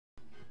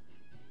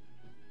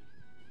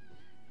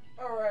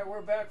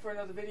we're back for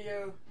another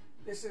video.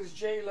 This is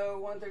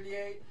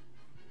JLo138.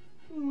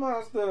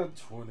 Monster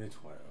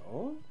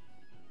 2012.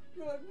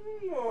 You're like,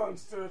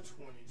 Monster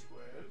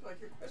 2012. Like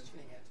you're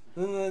questioning it.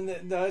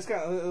 No,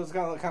 it was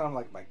kind of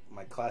like my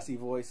classy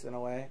voice in a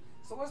way.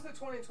 So what's the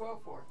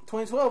 2012 for?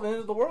 2012, end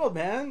of the world,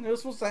 man. It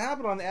was supposed to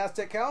happen on the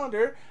Aztec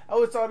calendar. I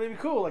always thought it'd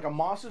be cool. Like a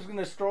monster's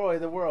gonna destroy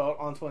the world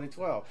on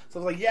 2012. So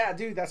I was like, yeah,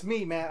 dude, that's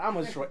me, man. I'm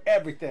gonna destroy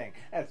everything.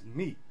 That's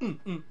me.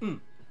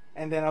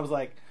 And then I was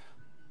like,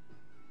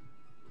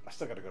 I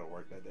still gotta go to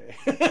work that day.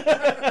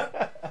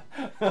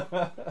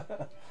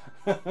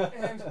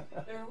 and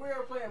we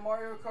are playing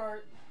Mario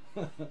Kart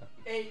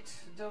 8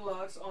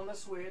 Deluxe on the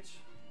Switch,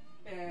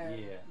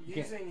 and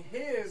using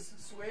his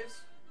Switch,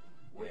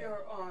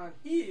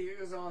 he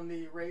is on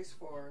the race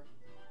for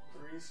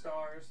 3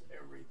 stars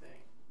everything.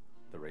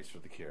 The race for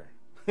the cure.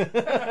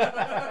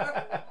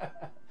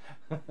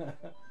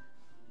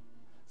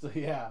 So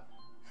yeah.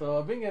 So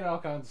I've been getting all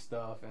kinds of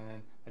stuff,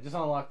 and I just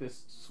unlocked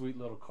this sweet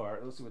little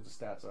cart. Let's see what the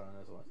stats are on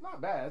this one. It's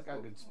not bad. It's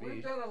got good speed.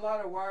 We've done a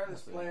lot of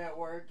wireless play at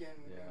work and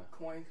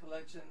coin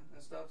collection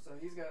and stuff. So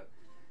he's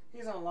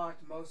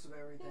unlocked most of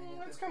everything.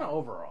 That's kind of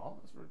overall.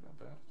 That's really not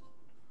bad.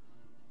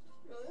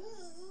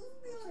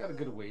 It's got a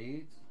good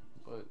weight,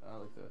 but I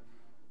like the.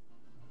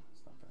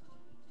 It's not bad.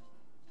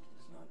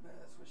 It's not bad.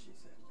 That's what she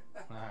said.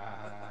 I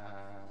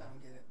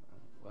don't get it.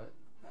 What?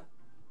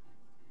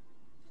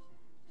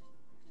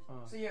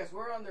 So yes,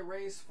 we're on the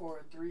race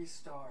for 3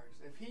 stars.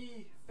 If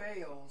he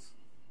fails,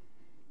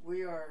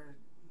 we are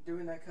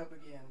doing that cup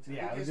again.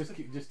 Yeah, just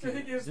keep going.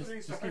 Yeah,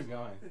 just keep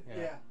going.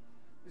 Yeah.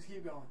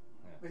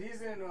 But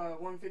he's in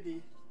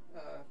 150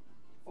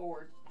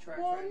 forward track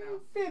right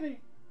now.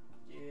 150.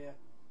 Yeah.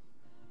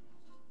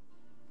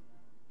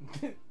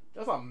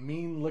 That's a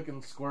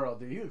mean-looking squirrel,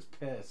 dude. He looks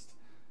pissed.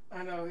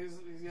 I know, he's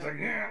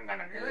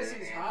unless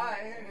he's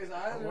high and his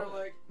eyes are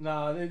like...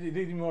 No, they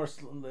need more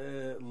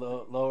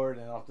lowered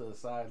and off to the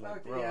side. Like,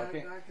 okay, bro, yeah, I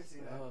can't. I can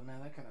see that. Oh,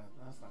 man, that's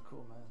not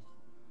cool, man.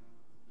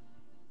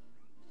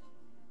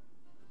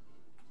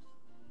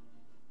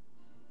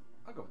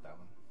 I'll go with that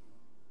one.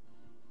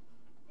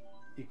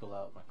 Equal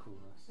out my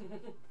coolness.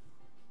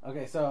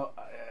 Okay, so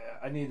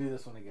I need to do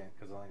this one again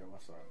because I only got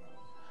one star on that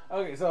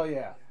one. Okay, so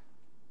yeah.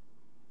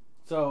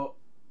 So,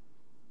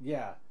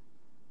 yeah.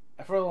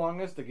 For the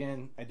longest,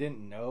 again, I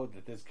didn't know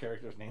that this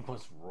character's name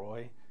was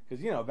Roy.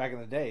 Because, back in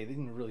the day, they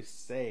didn't really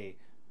say,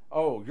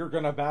 oh, you're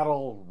going to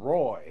battle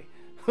Roy.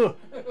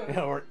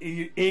 Or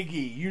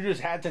Iggy. You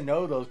just had to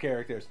know those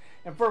characters.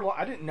 And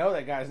I didn't know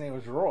that guy's name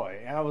was Roy.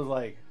 And I was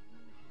like,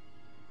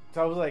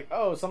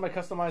 oh, somebody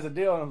customized a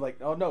deal. And I'm like,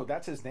 oh, no,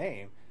 that's his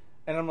name.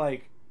 And I'm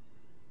like,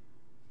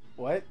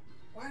 what?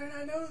 Why did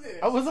I know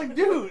this? I was like,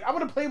 dude, I'm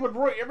going to play with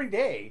Roy every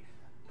day.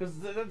 Because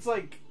that's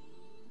like...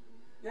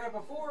 Yeah,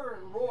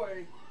 before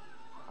Roy...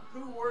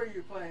 Who were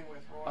you playing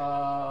with, Roy?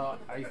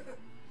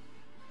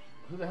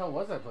 Who the hell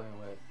was I playing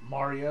with?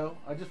 Mario.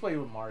 I just played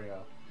with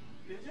Mario.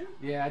 Did you?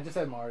 Yeah, I just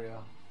had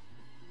Mario.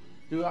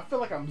 Dude, I feel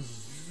like I'm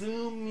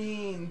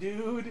zooming,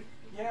 dude.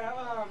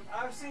 Yeah,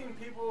 I've seen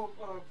people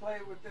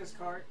play with this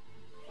cart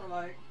for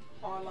like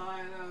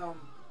online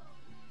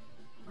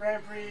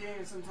Grand Prix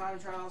and some time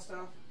trial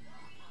stuff.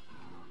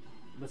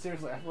 But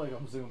seriously, I feel like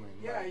I'm zooming.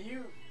 Yeah, like,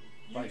 you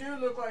do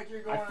look like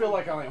you're going. I feel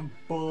like I am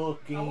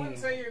booking. I wouldn't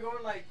say you're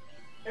going like.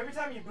 Every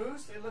time you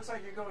boost, it looks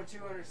like you're going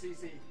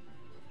 200cc.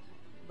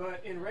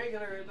 But in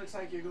regular, it looks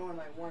like you're going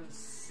like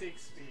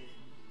 160.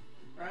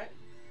 Right?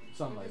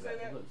 Something like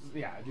that.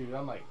 Yeah, dude,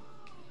 I'm like...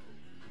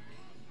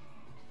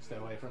 Stay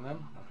away from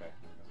them? Okay.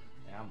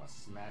 Yeah, I'm gonna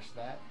smash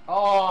that.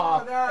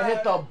 Oh! I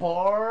hit the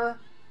bar!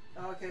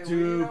 Okay,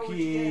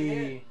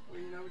 Dookie! Well,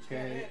 you know what you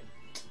can't hit.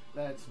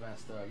 That's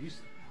messed up.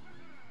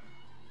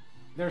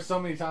 There's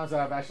so many times that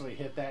I've actually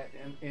hit that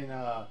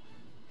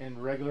in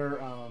regular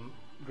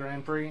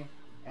Grand Prix.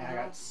 And I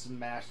got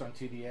smashed on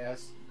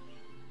 2DS.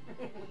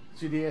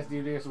 2DS,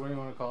 DDS, whatever you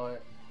want to call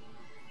it.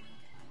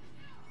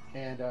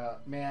 And,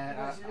 man,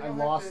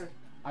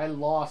 I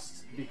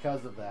lost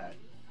because of that.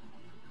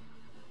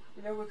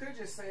 We could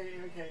just say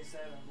MK7,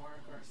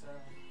 Mario Kart 7.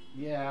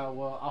 Yeah,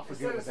 well, I'll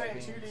forget what that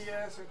means. Instead of saying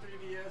 2DS or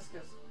 3DS,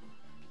 because,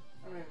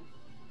 I mean,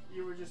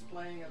 you were just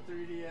playing a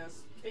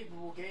 3DS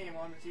capable game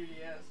on the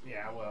 2DS.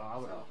 Yeah, well,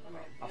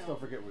 I'll still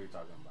forget what you're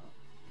talking about.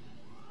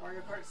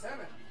 Mario Kart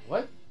 7.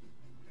 What?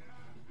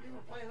 You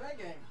were playing that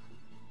game.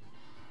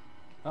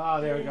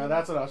 Oh, there we go.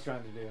 That's what I was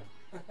trying to do.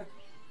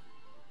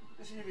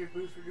 This should give you a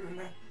boost for doing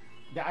that.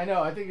 Yeah, I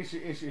know. I think it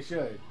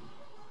should.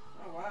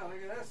 Oh, wow.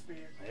 Look at that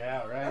speed.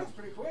 Yeah, right. That was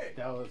pretty quick.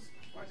 That was...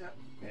 Watch out.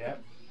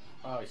 Yep.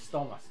 Oh, he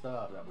stole my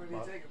stuff. Where did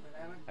he take a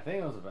banana? I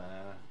think it was a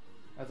banana.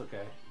 That's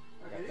okay.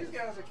 Okay, these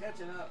guys are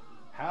catching up.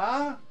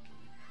 Huh?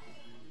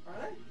 Are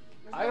they?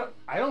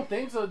 I don't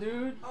think so,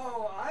 dude.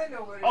 Oh, I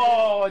know what it is.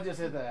 Oh, I just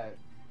hit that.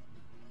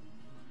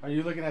 Are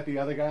you looking at the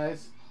other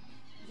guys?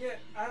 Yeah,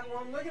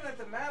 I'm looking at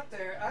the map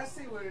there. I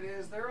see what it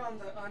is. They're on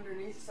the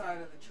underneath side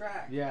of the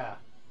track. Yeah.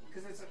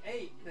 Because it's an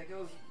 8 that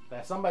goes...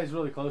 Somebody's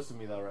really close to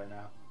me, though, right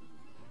now.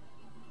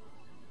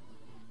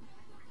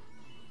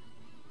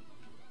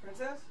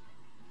 Princess?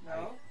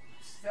 No.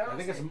 I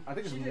think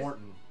it's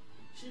Morton.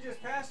 she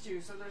just passed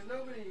you, so there's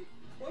nobody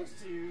close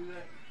to you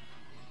that...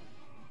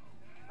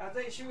 I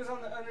think she was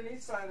on the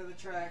underneath side of the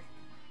track.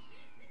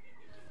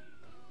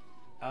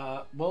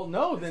 Well,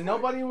 no, then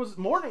nobody was...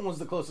 Morton was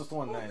the closest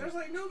one then. There's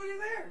like nobody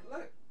there.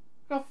 Look.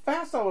 How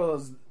fast I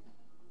was.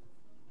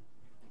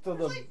 To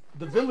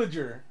the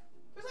villager.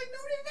 There's like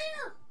nobody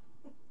there.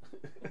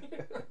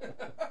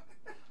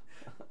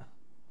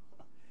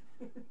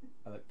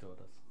 I like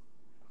turtles.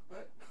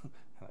 What?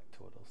 I like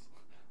turtles.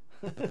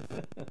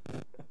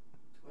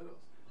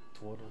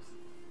 Turtles.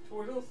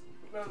 Turtles.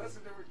 No, that's a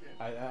different game.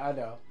 I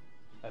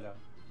know.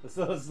 It's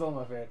still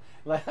my favorite.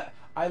 Like,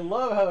 I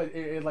love how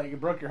it like it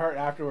broke your heart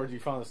afterwards. You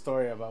found the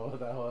story about what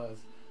that was.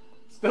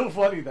 Still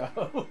funny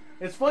though.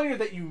 It's funnier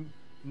that you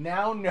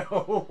now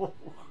know.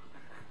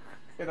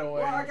 In a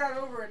way. Well, I got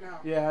over it now.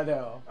 Yeah, I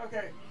know.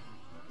 Okay.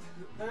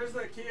 There's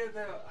the kid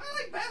that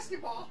I like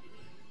basketball.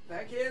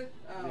 That kid.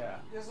 Yeah.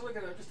 Just look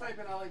it up. Just type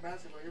in I like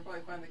basketball. You'll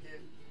probably find the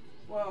kid.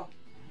 Well,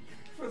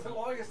 for the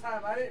longest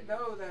time, I didn't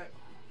know that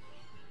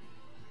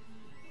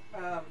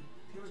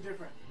he was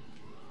different.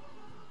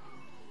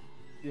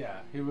 Yeah,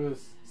 he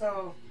was.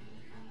 So,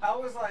 I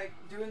was like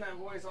doing that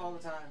voice all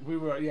the time. We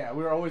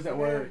were always at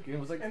work. And it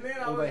was like, and then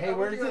I was like, hey,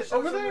 where is it?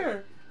 Over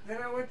there.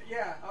 Then I went,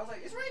 I was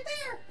like, it's right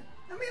there.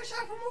 I made a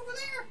shot from over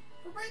there.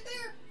 From right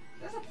there.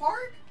 There's a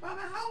park by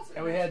my house.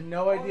 And we had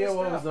no idea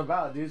what it was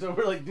about, dude. So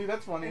we're like, dude,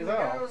 that's funny as hell.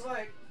 And the guy was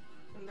like,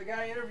 and the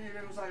guy interviewed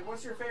him was like,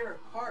 what's your favorite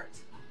part?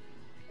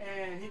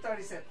 And he thought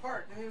he said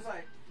park. And he was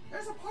like,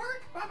 there's a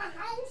park by my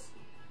house.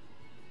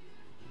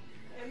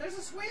 And there's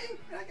a swing.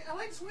 And I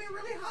like to swing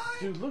really high.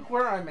 Dude, look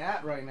where I'm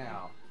at right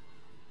now.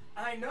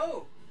 I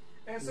know.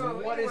 And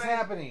so what is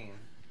happening?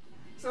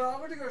 So I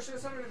went to go show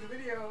somebody the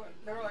video. And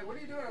they were like, what are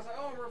you doing? I was like,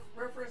 oh,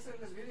 I'm referencing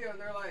this video. And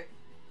they're like,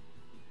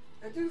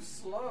 that dude's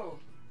slow.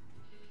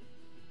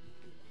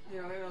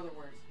 You know, in other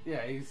words.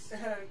 Yeah, he's...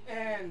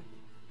 And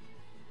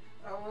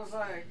I was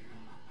like,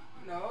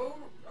 no,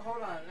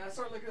 hold on. And I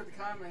started looking at the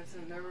comments,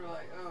 and they were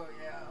like, oh,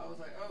 yeah. I was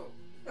like, oh.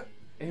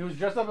 And he was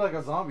dressed up like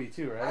a zombie,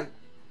 too, right?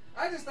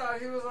 I just thought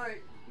he was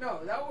like, no,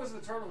 that was the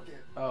turtle kid.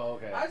 Oh,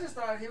 okay. I just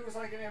thought he was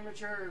like an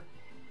immature,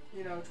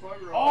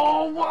 12-year-old.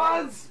 Oh,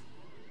 what?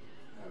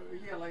 You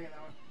got like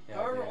that one. Yeah,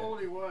 however old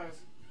he was.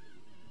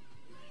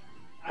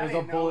 There's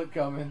a bullet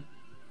coming.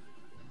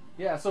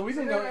 Yeah, so we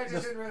didn't know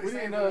we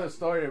didn't know the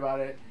story about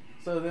it.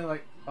 So then,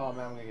 like, oh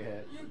man, I'm gonna get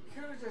hit. You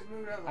could have just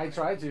moved out of the I way.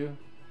 tried to,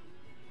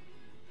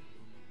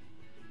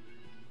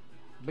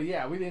 but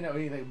yeah, we didn't know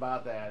anything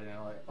about that.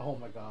 Like, oh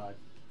my god,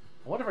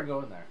 I wonder if I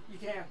go in there. You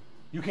can.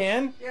 You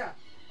can? Yeah.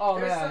 Oh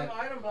There's man. some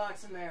item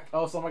blocks in there.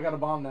 Oh, somebody got a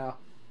bomb now.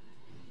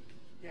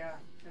 Yeah,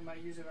 they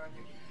might use it on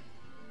you.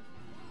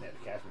 They had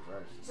to catch me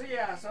first. So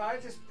yeah, so I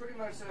just pretty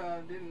much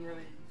didn't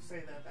really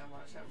say that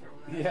much after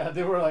that. Yeah,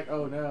 they were like,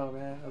 "Oh no,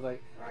 man!" I was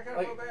like, I kind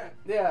of feel bad.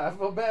 Yeah, I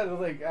felt bad. I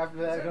was like, after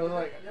that, I was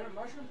like, "Did a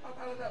mushroom pop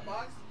out of that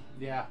box?"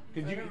 Yeah, I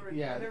never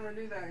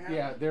knew that happened.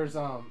 Yeah, there's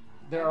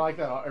they're like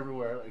that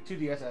everywhere. Like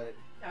 2DS had it.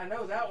 I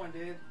know that one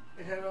did.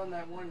 It had it on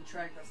that one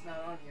track that's not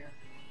on here.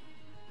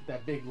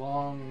 That big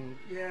long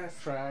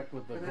track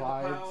with the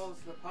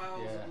glides. The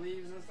piles of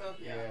leaves and stuff.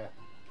 Yeah.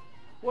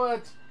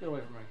 What? Get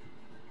away from me.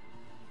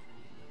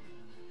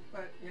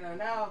 But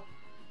now.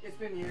 It's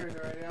been years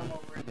already. I'm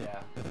over it.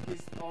 Yeah.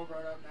 He's all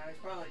grown up now. He's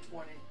probably like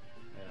 20.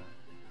 Yeah.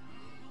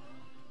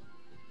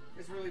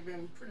 It's really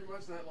been pretty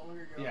much that long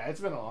ago. Yeah,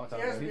 it's been a long time.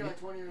 He has to be like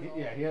 20 years old.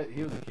 Yeah,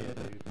 he was a kid,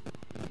 dude.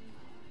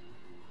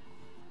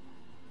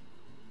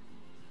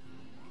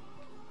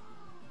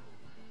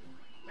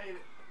 Made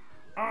it.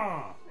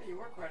 Hey, you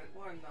were quite at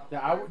one though.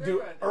 Yeah,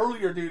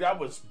 earlier, dude, I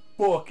was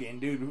booking,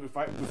 dude.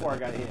 Before I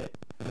got hit,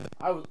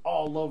 I was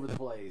all over the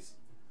place.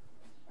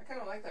 I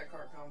kind of like that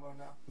Kart combo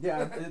now.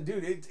 Yeah,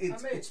 dude,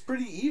 it's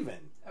pretty even.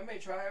 I may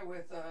try it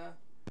with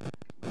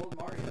Gold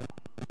Mario when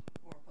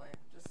we're playing,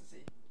 just to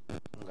see.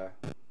 Okay.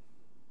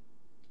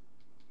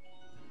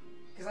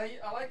 Because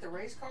I like the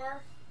race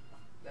car,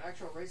 the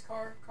actual race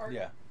car kart.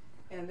 Yeah.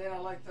 And then I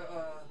like the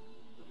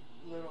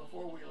little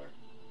four-wheeler.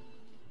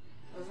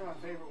 Those are my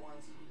favorite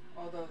ones.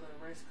 Although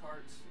the race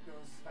kart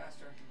goes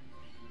faster.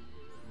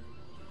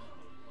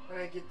 But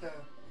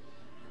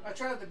I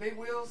tried the big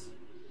wheels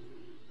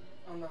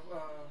on the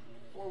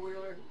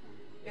four-wheeler.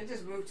 It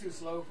just moved too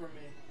slow for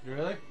me.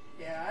 Really?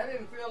 Yeah, I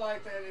didn't feel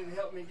like that it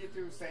helped me get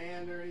through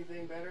sand or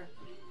anything better.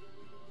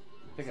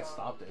 I think I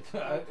stopped it.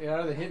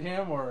 Either hit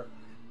him or...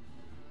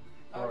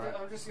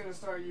 I'm just going to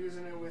start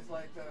using it with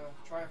like the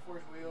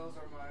Triforce wheels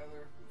or my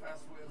other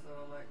fast wheels that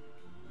I like.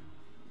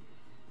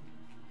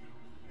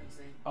 And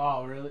see.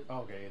 Oh, really?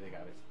 Okay, they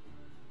got it.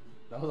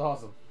 That was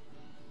awesome.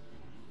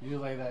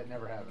 Usually that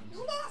never happens. It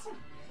was awesome!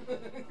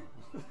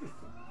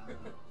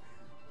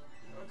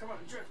 Oh, come on,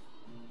 drift.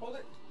 Hold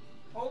it.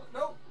 Hold it. No.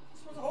 You're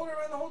supposed to hold it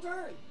around the whole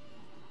turn.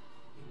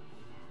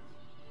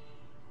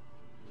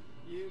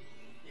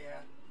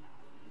 Yeah.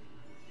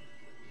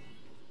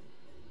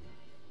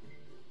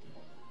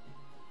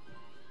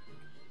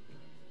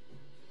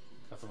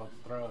 I was about to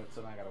throw it,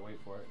 so now I gotta wait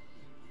for it.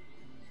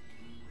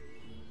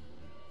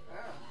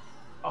 Ah.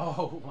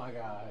 Oh my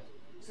god.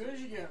 As soon as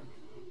you get him.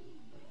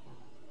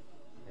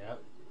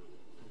 Yep.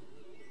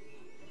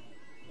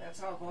 That's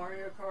how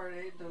Mario Kart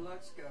 8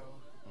 Deluxe go.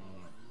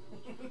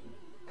 It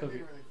didn't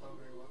really flow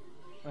very well.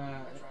 I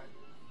tried.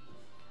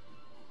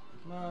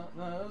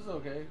 No, it was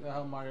okay. That's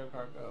how Mario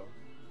Kart go.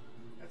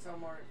 That's how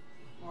Mario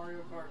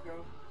Kart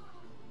go.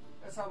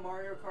 That's how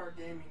Mario Kart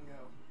gaming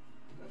go.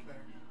 That's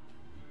better.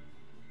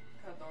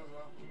 Kind of throws it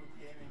off with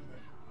gaming,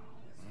 but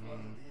it's fun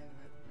at the end of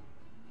it.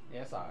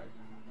 Yeah, it's alright.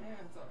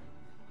 Yeah, it's alright.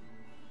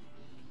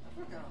 I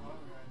feel kind of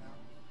hungry right now.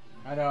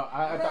 I know.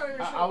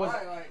 I was.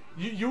 Why, like,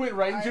 you went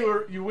right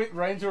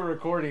into a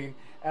recording,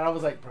 and I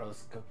was like, bro,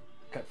 let's go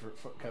cut for.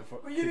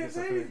 Well, you didn't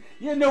say anything.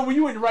 Yeah, no,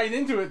 you went right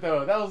into it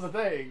though. That was the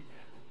thing.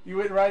 You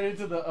went right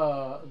into the.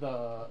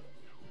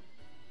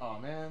 Oh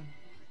man.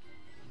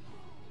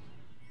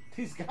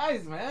 These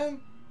guys,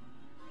 man.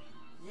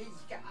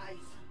 These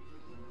guys.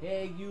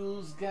 Hey,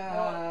 yous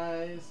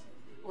guys.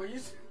 Well,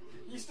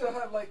 you still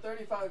have like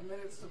 35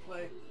 minutes to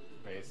play.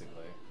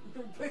 Basically.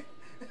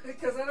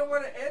 Because I don't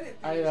want to edit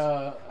these.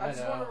 I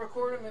just want to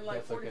record them in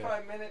like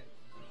 45 minutes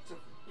to,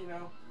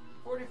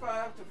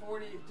 45 to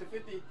 40 to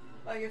 50.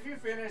 Like if you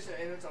finish it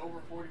and it's over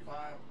 45,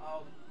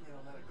 I'll,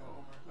 let it go over.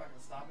 I'm not going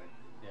to stop it.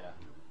 Yeah.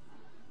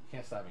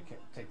 Can't stop me.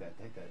 Take that.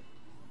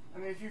 I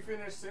mean, if you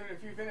finish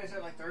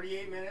at like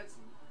 38 minutes,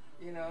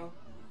 and then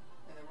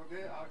we're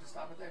good, I'll just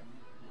stop it there.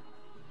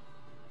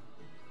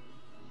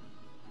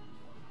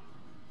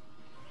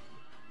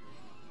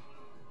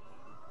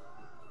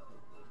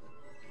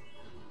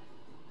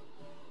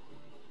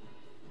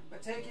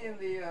 But take in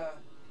the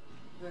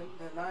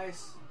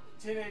nice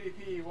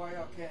 1080p while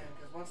y'all can,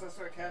 because once I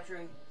start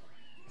capturing,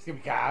 it's gonna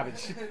be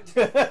garbage.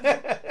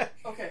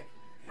 Okay,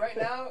 right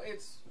now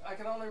I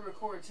can only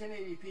record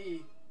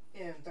 1080p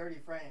in 30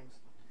 frames,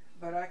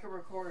 but I can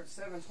record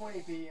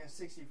 720p in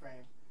 60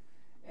 frames,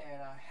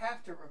 and I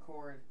have to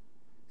record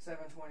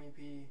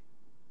 720p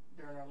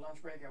during our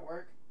lunch break at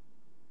work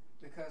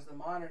because the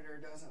monitor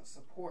doesn't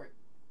support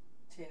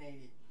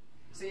 1080.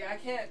 See, I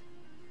can't.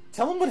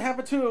 Tell them what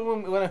happened to it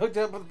when I hooked it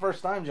up for the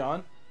first time,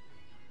 John.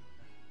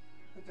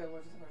 Hooked up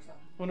with the first time?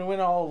 When it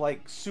went all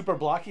like super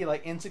blocky,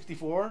 like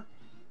N64.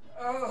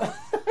 Oh.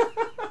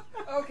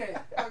 Okay,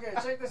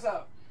 check this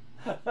out.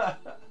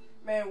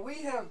 Man,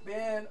 we have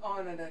been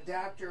on an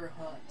adapter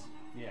hunt.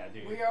 Yeah,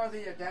 dude. We are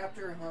the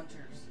adapter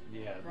hunters.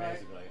 Yeah, right?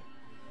 Basically.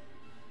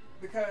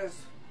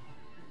 Because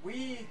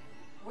we've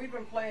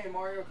been playing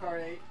Mario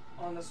Kart 8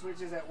 on the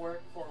Switches at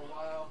work for a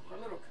while, for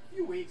a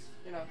few weeks,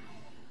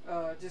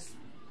 just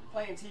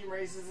playing team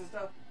races and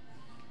stuff.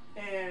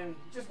 And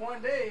just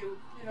one day,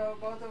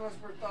 both of us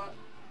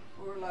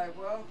we were like,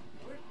 well,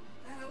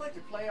 I'd like to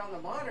play on the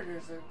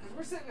monitors because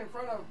we're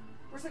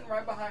sitting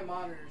right behind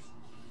monitors,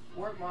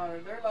 work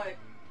monitors. They're like,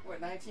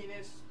 what,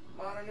 19-inch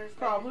monitors?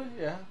 Probably,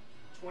 yeah.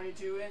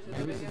 22 inches.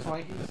 Maybe some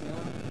Twankies,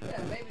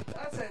 Yeah, maybe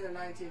I'd say they're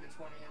 19 to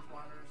 20-inch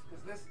monitors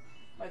because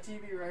my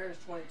TV right here is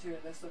 22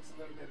 and this looks a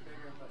little bit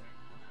bigger, but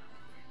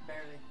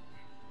barely.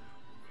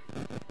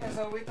 And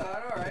so we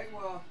thought, all right,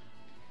 well,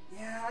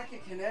 yeah, I can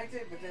connect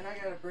it, but then I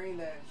got to bring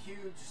that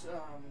huge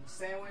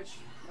sandwich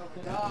of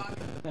a dock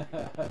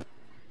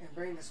and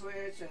bring the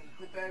switch and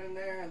put that in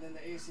there, and then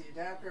the AC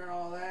adapter and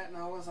all that. And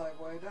I was like,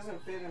 well, it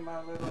doesn't fit in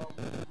my little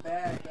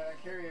bag that I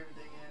carry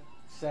everything in.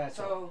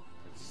 Satchel.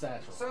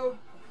 Satchel.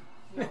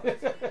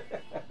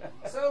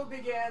 So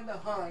began the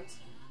hunt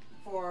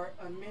for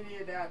a mini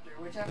adapter,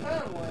 which I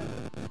found one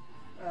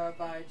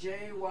by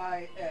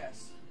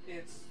JYS.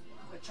 It's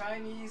a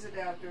Chinese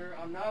adapter.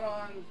 I'm not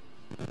on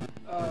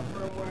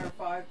firmware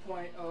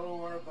 5.0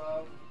 or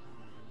above,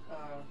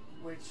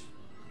 which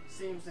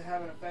seems to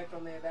have an effect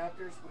on the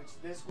adapters, which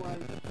this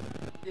one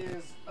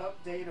is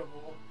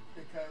updatable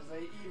because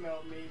they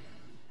emailed me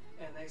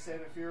and they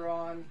said if you're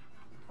on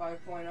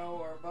 5.0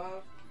 or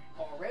above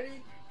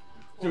already,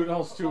 or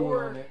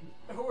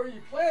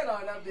you plan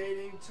on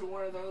updating to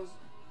one of those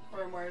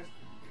firmwares,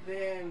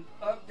 then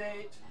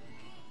update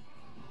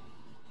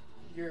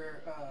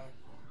your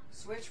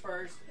Switch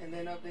first and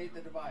then update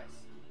the device,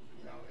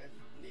 if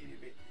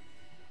needed be.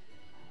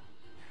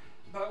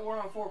 But we're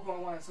on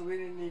 4.1, so we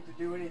didn't need to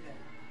do anything.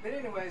 But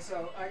anyway,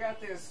 so I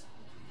got this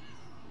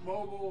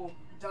mobile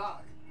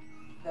dock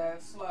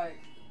that's like,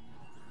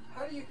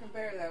 how do you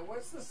compare that?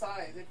 What's the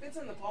size? It fits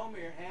in the palm of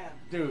your hand.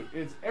 Dude,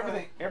 it's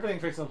everything. Everything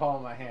fits in the palm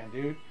of my hand,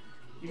 dude.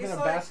 Even a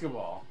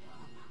basketball.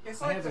 It's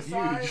like the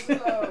size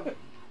of.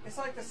 It's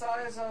like the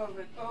size of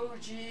an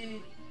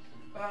OG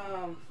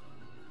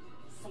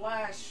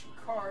flash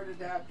card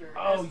adapter.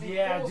 Oh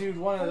yeah, dude,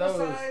 one of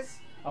those.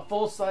 A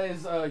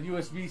full-size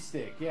USB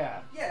stick,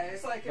 yeah. Yeah,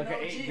 it's like an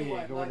OG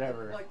one, or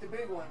whatever. Like the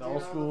big one. The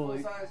old school. The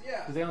full size,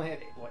 yeah. Because they only had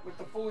with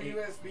the full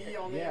USB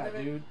on the end of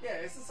it. Dude. Yeah,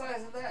 it's the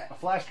size of that. A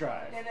flash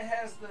drive. And it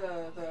has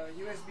the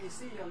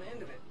USB-C on the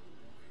end of it.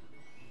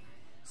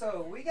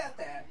 So we got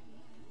that,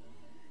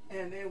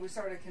 and then we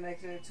started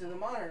connecting it to the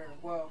monitor.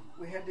 Well,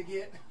 we had to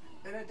get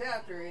an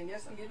adapter, and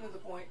yes, I'm getting to the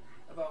point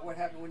about what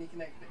happened when you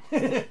connected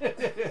it.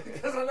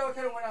 Because I know it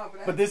kind of went off.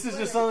 But this is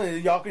just something that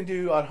y'all can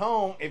do at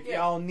home if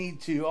y'all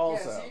need to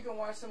also. Yeah, so you can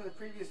watch some of the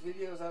previous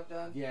videos I've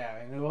done. Yeah,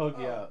 and it'll hook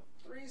you up.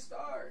 3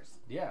 stars.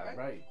 Yeah,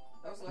 right.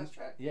 That was the last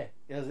track. Yeah,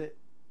 that was it.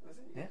 Was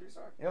it? Yeah. 3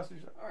 stars. Yeah, 3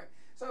 stars. All right.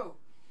 So,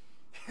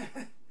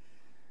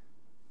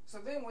 so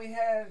then we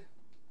had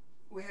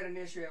an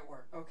issue at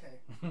work. Okay.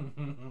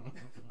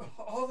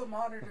 All the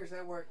monitors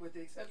at work, with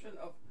the exception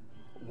of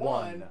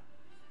one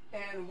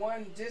and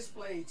one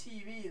display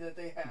TV that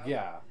they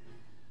have,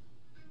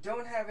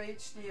 don't have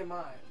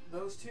HDMI.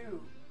 Those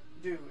two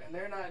do, and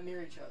they're not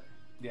near each other.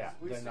 Yeah,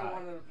 we still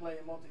wanted to play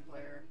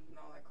multiplayer and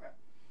all that crap.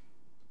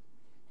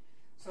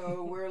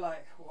 So we're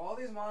like, well, all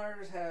these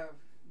monitors have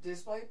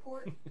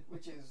DisplayPort,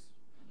 which is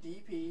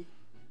DP,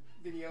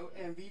 video,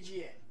 and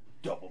VGA.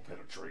 Double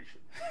penetration.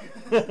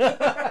 But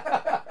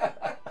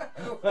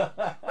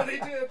they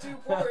do have 2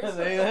 ports. All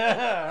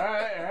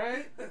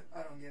right.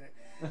 I don't get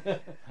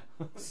it.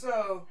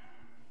 So,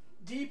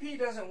 DP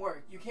doesn't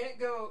work. You can't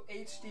go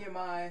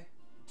HDMI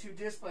to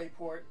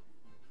DisplayPort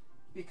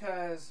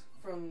because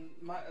from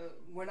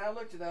when I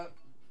looked it up,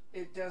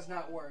 it does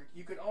not work.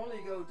 You could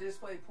only go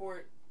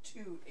DisplayPort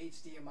to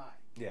HDMI.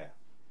 Yeah.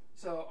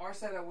 So our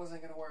setup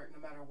wasn't going to work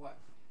no matter what.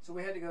 So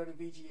we had to go to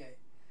VGA.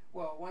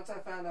 Well, once I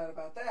found out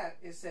about that,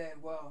 it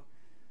said, well,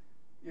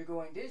 you're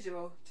going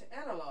digital to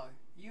analog.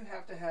 You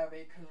have to have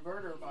a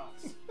converter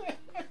box.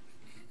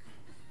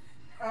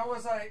 I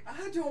was like,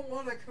 I don't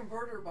want a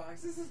converter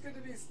box. It's just going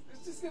to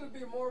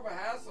be more of a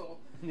hassle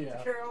to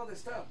carry all this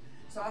stuff.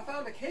 So I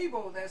found a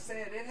cable that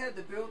said it had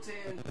the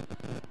built-in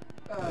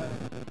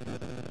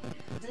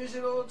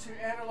digital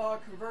to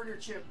analog converter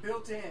chip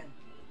built in,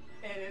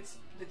 and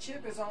the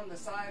chip is on the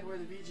side where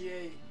the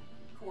VGA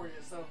cord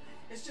is. So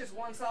it's just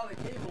one solid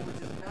cable,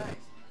 which is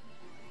nice.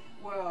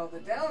 Well,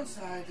 the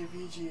downside to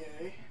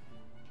VGA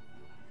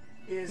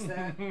is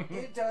that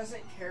it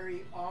doesn't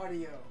carry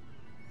audio.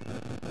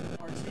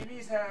 Our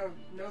TVs have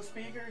no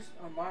speakers,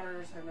 our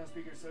monitors have no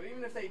speakers, so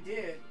even if they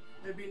did,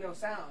 there'd be no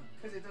sound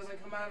because it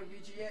doesn't come out of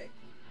VGA.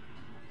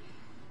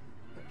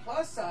 The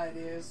plus side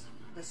is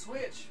the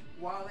Switch,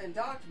 while in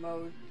docked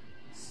mode,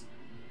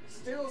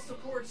 still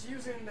supports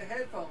using the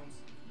headphones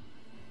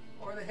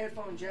or the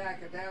headphone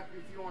jack adapter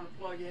if you want to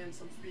plug in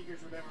some speakers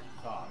or whatever.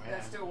 Oh, man.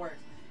 That still works.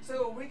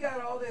 So we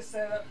got all this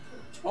set up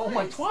twice. Oh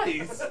my,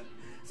 twice?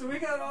 So we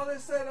got all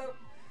this set up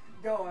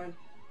going,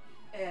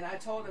 and I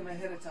told him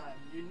ahead of time,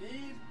 you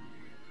need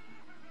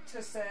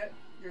to set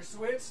your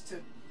Switch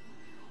to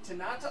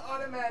not to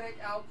automatic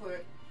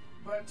output,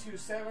 but to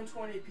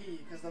 720p,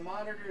 because the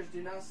monitors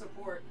do not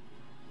support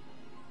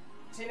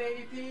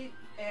 1080p.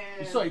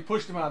 And so you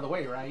pushed them out of the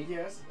way, right?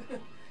 Yes.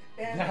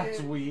 And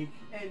that's weak.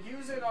 And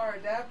using our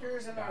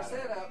adapters and our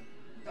setup,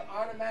 the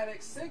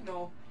automatic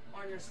signal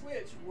on your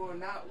Switch will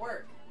not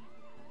work.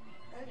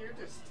 Man, you're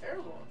just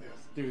terrible at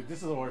this. Dude,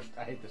 this is the worst.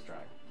 I hate this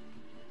track.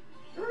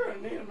 You're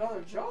gonna need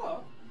another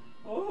job.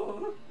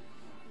 Oh.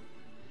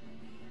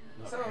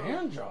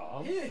 Hand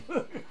job?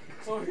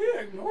 So he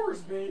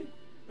ignores me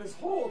this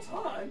whole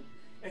time,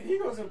 and he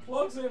goes and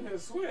plugs in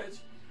his Switch.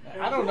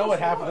 I don't know what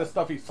half of the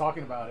stuff he's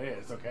talking about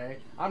is, okay?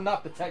 I'm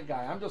not the tech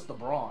guy. I'm just the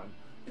brawn.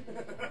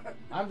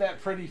 I'm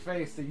that pretty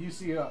face that you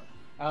see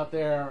out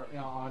there, you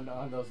know,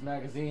 on those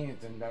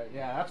magazines, and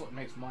yeah, that's what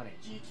makes money.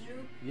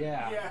 GQ?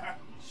 Yeah. Yeah.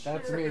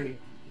 That's me.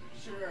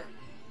 Sure.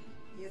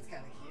 He is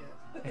kind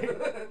of cute.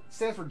 It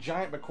stands for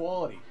giant but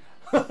quality.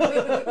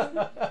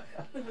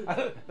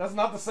 That's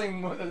not the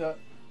same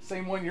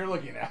one you're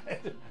looking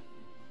at.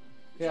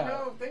 Yeah. You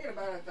know, thinking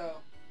about it though,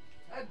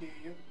 I do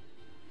you.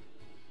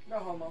 No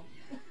homo.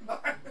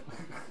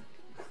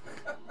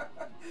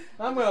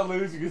 I'm gonna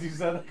lose you because you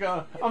said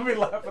I'm gonna be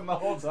laughing the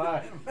whole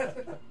time. I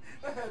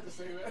had to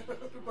say that,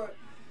 but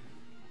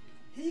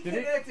he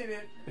connected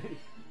it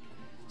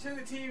to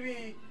the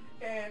TV,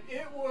 and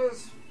it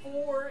was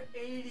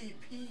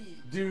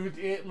 480p. Dude,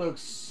 it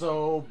looks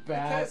so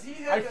bad.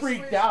 I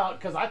freaked out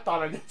because I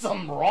thought I did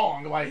something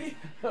wrong. Like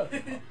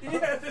he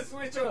had the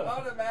switch on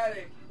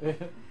automatic.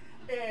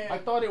 And I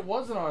thought it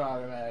wasn't on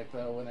automatic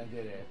though when I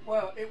did it.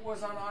 Well, it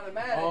was on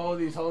automatic. Oh,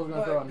 these hoes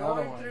gonna throw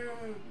another one. Going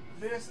through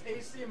this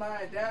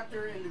HDMI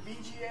adapter in the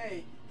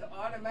VGA, the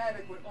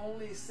automatic would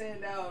only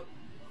send out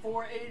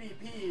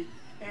 480p,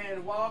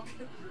 and while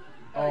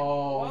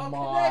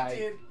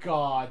connected,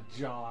 God,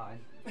 John.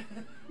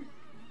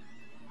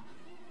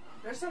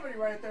 There's somebody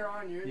right there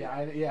on you.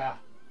 Yeah, yeah.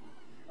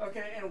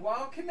 Okay, and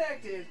while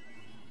connected,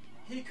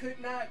 he could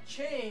not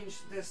change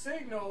the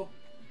signal.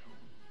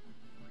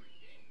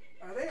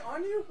 Are they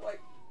on you? Like,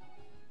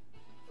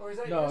 or is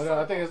that your circle?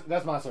 I think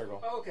that's my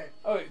circle. Oh, okay.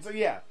 Okay, so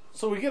yeah,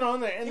 so we get on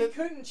there, and he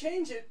couldn't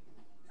change it.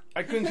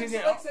 I couldn't change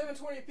it. Like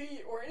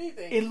 720p or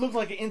anything. It looked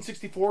like an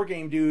N64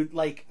 game, dude.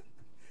 Like,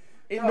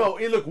 it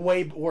looked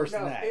way worse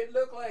than that. It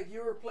looked like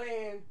you were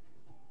playing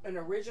an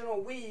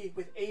original Wii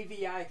with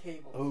AVI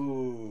cables.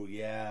 Oh,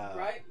 yeah.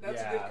 Right?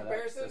 That's a good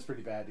comparison. That's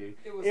pretty bad, dude.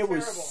 It was terrible.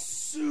 Was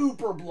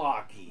super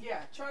blocky.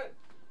 Yeah, try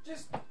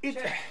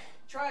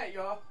it,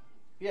 y'all.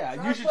 Yeah,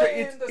 try you should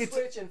try the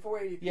Switch in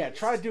 480p. Yeah,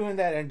 try doing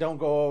that and don't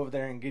go over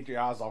there and get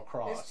your eyes all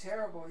crossed. It's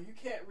terrible. You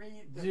can't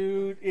read the...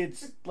 Dude,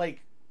 it's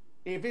like,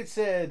 if it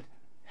said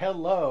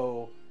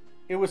hello,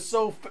 it was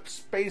so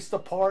spaced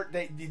apart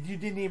that you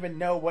didn't even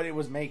know what it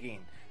was making.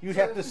 You'd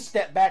have to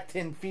step back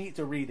 10 feet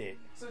to read it.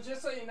 So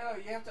just so you know,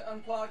 you have to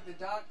unplug the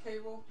dock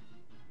cable,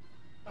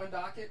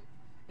 undock it,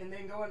 and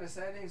then go into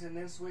settings and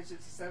then switch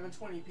it to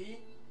 720p,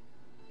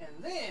 and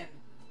then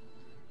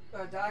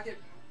dock it,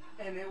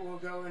 and it will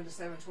go into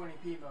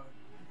 720p mode.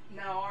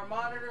 Now our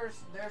monitors,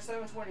 they're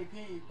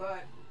 720p,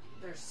 but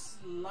they're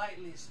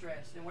slightly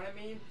stretched, and what I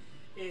mean,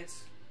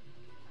 it's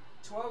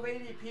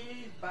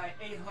 1280p by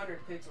 800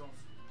 pixels.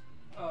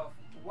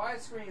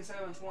 Widescreen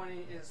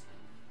 720 is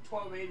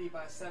 1280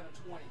 by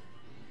 720,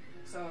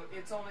 so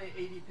it's only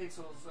 80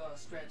 pixels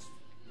stretched,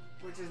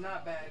 which is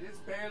not bad. It's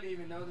barely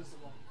even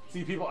noticeable.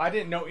 See, people, I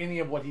didn't know any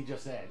of what he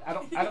just said. I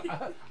don't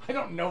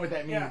know what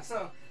that means. Yeah,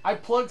 so I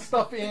plug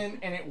stuff in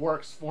and it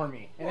works for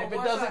me, and if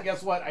it doesn't,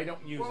 guess what? I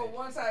don't use it. Well,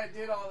 once I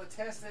did all the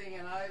testing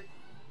and I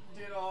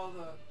did all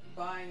the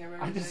buying and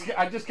everything,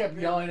 I just kept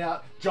yelling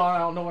out, John, I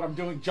don't know what I'm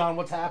doing. John,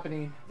 what's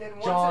happening?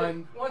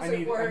 John, I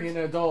need an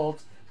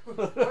adult.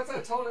 Once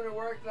I told him it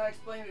worked and I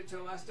explained it to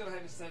him, I still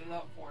had to set it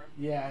up for him.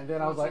 Yeah, and then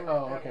I was like,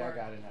 oh, okay, I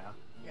got it now.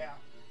 Yeah.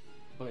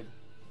 But,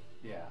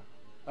 yeah.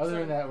 Other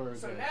than that, we're good.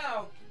 So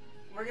now,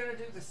 we're going to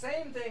do the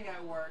same thing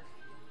at work,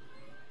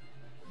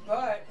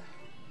 but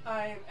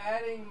I'm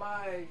adding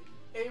my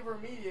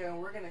AverMedia, and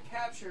we're going to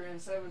capture in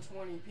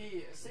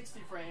 720p at 60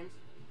 frames,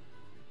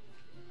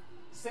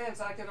 since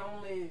I can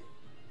only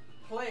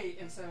play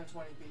in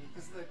 720p.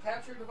 Because the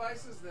capture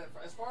devices, that,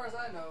 as far as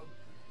I know,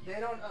 they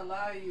don't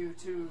allow you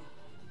to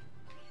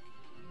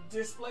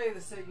display the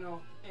signal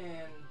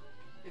in,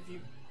 if you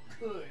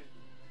could,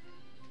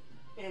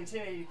 in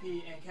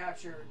 1080p and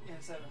capture in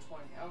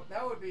 720.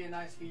 That would be a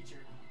nice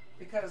feature,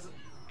 because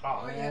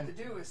all you have to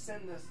do is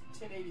send this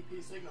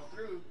 1080p signal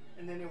through,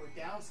 and then it would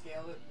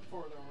downscale it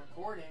for the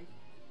recording.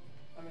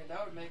 I mean,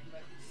 that would make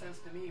sense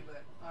to me,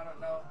 but I don't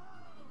know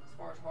as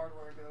far as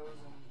hardware goes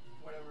and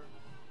whatever.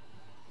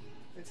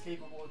 If it's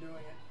capable of doing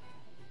it,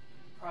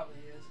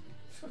 probably is.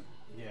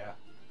 Yeah.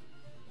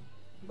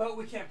 But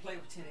we can't play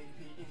with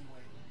 1080p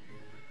anyway.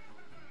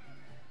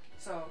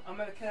 So I'm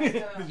gonna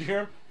connect. Did you hear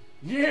him?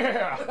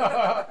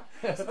 Yeah.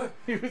 I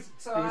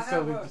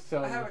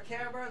have a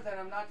camera that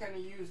I'm not going to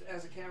use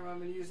as a camera. I'm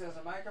going to use as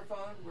a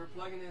microphone. We're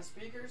plugging in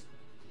speakers,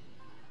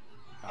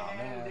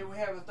 and then we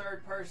have a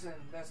third person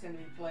that's going to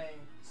be playing.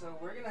 So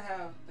we're going to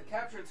have the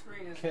captured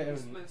screen is Kevin,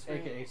 split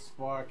screen, aka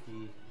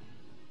Sparky.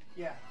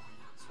 Yeah,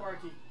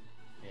 Sparky.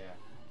 Yeah,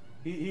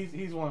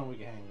 he's one we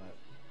can hang with.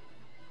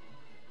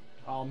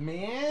 Oh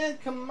man,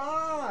 come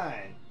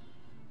on!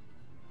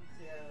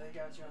 Yeah, they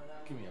got you on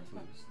that. Give me a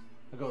boost.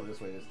 I'll go this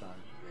way this time.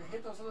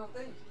 Hit those little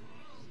things.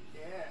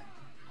 Yeah.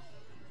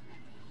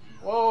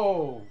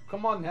 Whoa!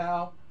 Come on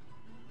now.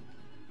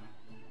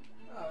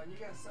 Oh, and you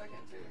got a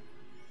second too.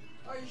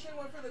 Oh, you should have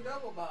went for the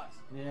double box.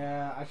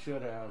 Yeah, I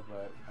should have,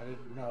 but I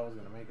didn't know I was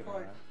gonna make it.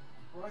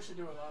 Roy should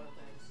do a lot of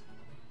things.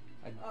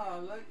 Oh,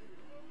 look,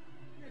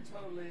 you're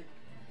totally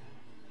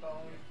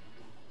boned.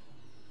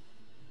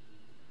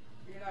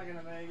 You're not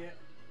gonna make it.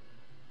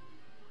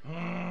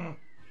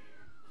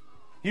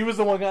 He was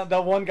the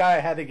one guy I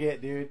had to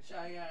get, dude.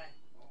 Shy guy.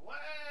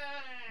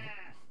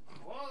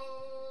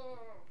 Whoa.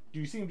 Do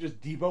you see him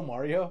just Debo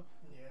Mario?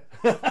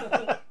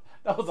 Yeah.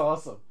 That was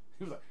awesome.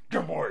 He was like,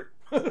 "Good morning."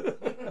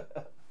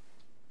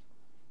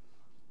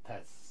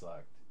 That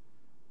sucked.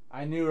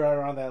 I knew right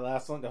around that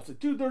last one. I was like,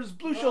 dude, there's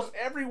blue shells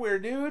everywhere,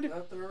 dude.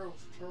 That there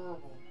was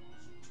terrible.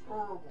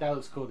 Terrible. That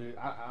was cool, dude.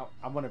 I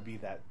want to be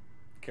that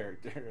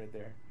character right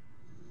there.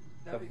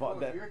 That'd be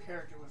cool if your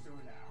character was doing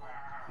that.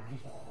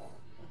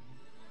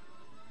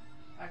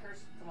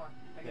 Hackers, come on.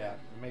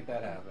 Make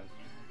that happen.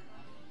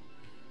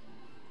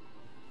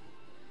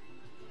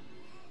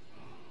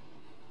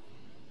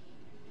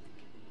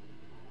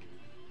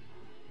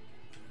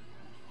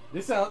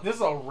 This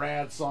is a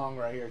rad song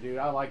right here, dude.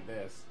 I like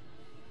this.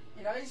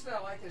 You know, I used to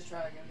not like this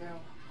track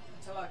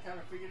until I kind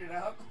of figured it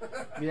out.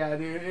 Yeah,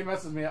 dude, it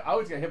messes me up. I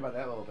always get hit by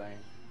that little thing.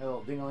 That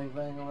little ding-a-ling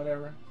thing or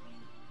whatever.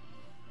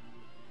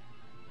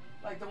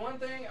 Like, the one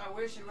thing, I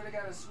wish you would have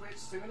got a Switch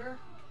sooner,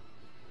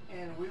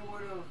 and we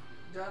would have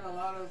done a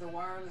lot of the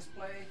wireless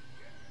play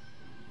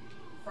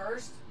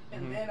first,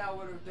 and then I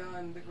would have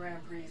done the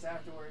Grand Prix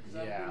afterward,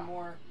 because I'd been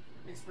more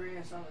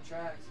experienced on the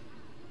tracks.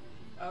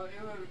 I would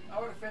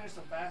have finished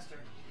them faster.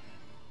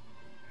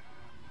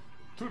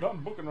 Dude,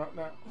 I'm booking right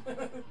now. .com?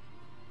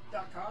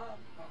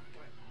 Oh,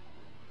 wait.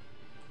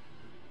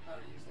 How to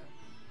use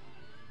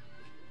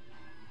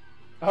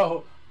that?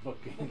 Oh,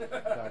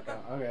 booking.com.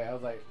 Okay, I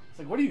was like,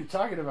 what are you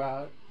talking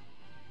about?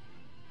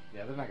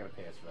 Yeah, they're not going to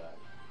pay us for that.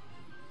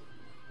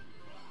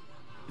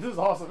 This is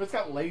awesome. It's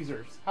got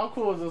lasers. How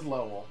cool is this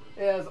level?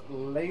 It has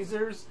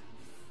lasers,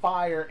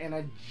 fire, and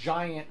a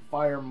giant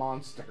fire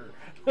monster.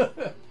 You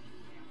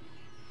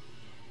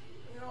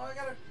know, I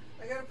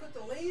gotta put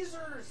the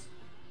lasers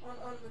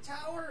on the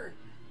tower.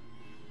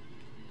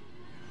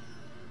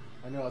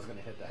 I knew I was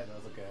gonna hit that.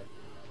 That was okay.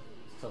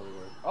 It's totally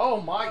worth it. Oh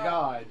my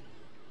god!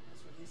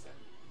 That's what he said.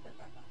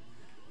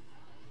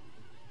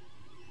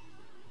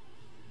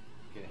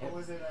 Get What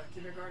was it,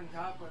 Kindergarten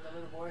Cop, where the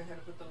little boy had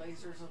to put the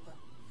lasers on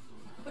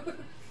the...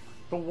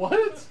 The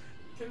what?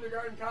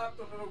 Kindergarten Cop,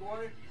 the little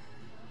boy.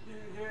 He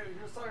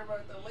was talking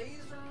about the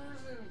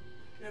lasers and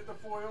he had the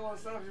foil and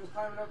stuff. He was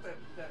climbing up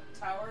that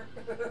tower.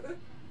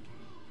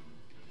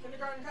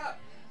 Kindergarten Cop.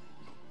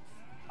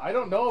 I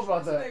don't know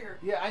about that. Schwarzenegger.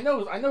 Yeah, I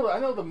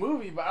know the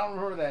movie, but I don't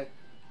remember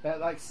that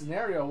like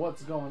scenario.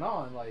 What's going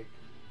on? Like,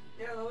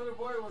 yeah, the little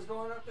boy was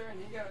going up there and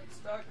he got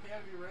stuck and he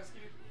had to be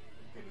rescued.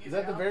 Is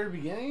that the very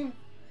beginning?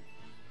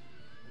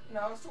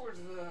 No, it's towards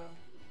the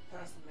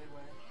past the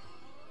midway.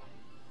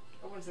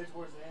 I wouldn't say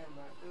towards the end,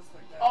 but it's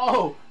like that.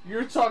 Oh,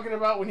 you're talking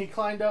about when he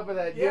climbed up at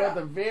that deal at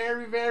the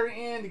very, very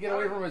end to get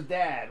away from his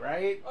dad,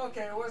 right?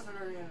 Okay, it was the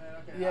very end then.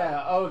 Okay.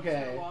 Yeah,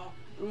 okay.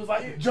 It was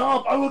like,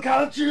 jump, I will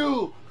catch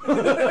you! I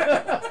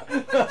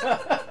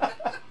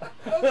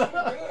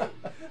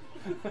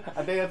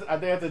think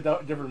that's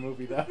a different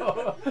movie,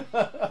 though.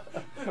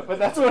 But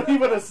that's what he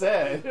would have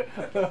said.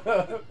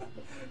 That's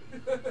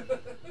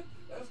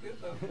good,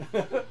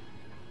 though.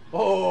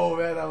 Oh,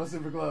 man, that was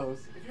super close.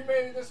 If you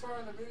made it this far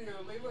in the video,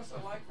 leave us a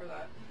like for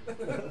that.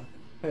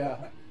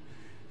 Yeah.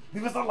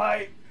 Leave us a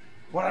like,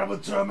 or I will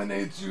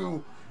terminate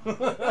you.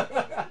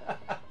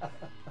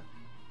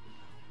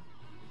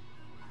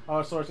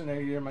 Oh,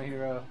 Schwarzenegger, you're my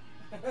hero.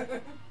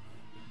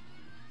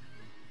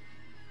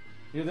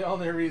 You're the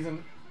only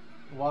reason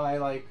why,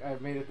 like,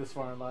 I've made it this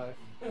far in life.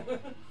 What do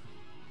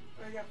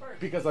you got first?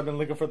 Because I've been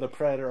looking for the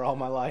Predator all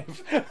my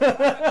life.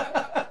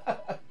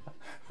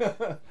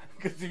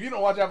 Because if you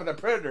don't watch out for the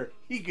Predator,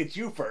 he gets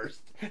you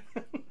first. You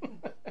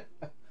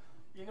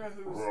know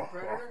who's the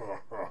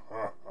Predator?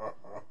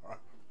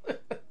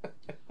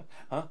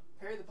 Huh?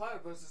 Perry the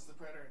Platypus is the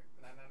Predator.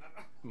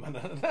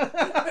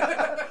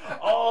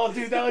 Oh,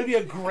 dude, that would be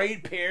a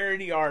great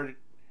parody art.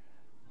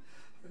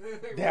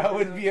 That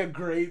would be a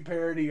great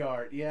parody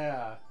art,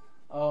 yeah.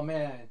 Oh,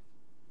 man.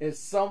 If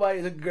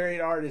somebody's a great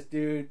artist,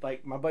 dude,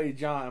 like my buddy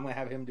John, I'm going to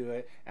have him do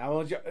it. And I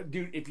want you,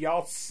 dude, if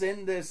y'all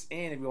send this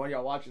in, if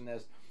y'all watching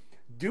this,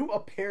 do a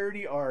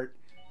parody art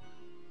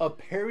of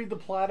Perry the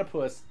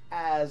Platypus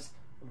as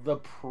the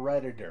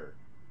Predator.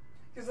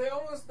 Because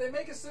they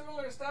make a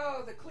similar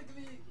style, the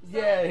clickety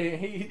style. Yeah,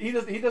 he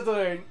does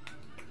the...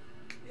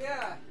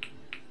 Yeah.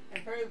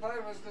 And Perry the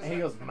Platypus does and he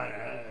goes...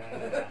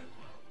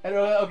 And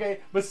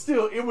okay, but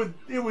still, it would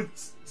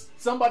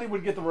somebody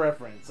would get the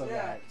reference of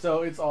that.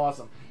 So it's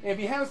awesome. And if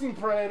you haven't seen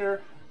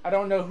Predator, I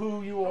don't know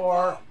who you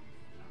are,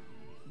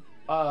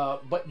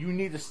 but you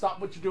need to stop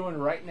what you're doing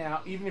right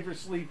now, even if you're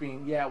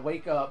sleeping. Yeah,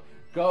 wake up,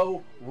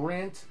 go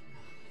rent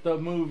the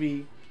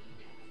movie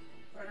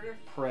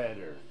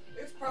Predator.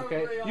 It's probably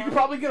you can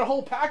probably get a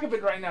whole pack of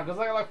it right now because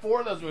I got like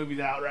 4 of those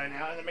movies out right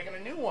now, and they're making a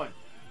new one.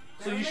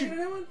 So you should. A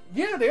new one?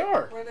 Yeah, they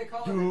are. What do they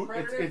call it?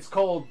 Predator? It's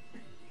called.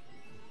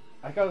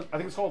 I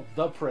think it's called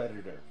The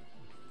Predator.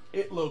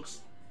 It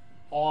looks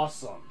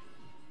awesome.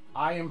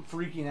 I am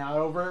freaking out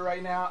over it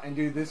right now, and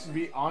dude, this should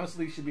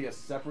be a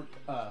separate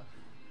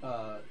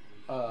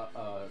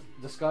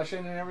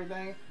discussion and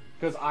everything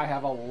because I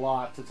have a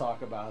lot to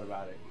talk about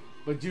it.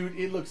 But dude,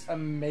 it looks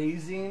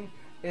amazing.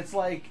 It's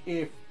like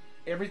if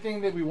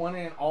everything that we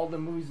wanted in all the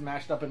movies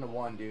mashed up into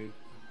one, dude.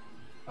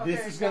 Okay,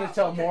 this is going to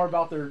tell more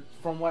about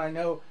from what I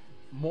know,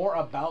 more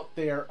about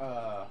their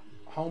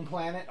home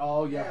planet.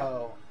 Oh,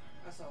 yeah.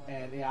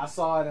 And yeah, I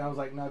saw it and I was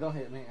like, no, don't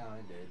hit me. Oh,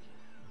 I did.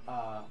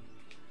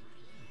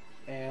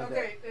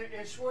 Okay,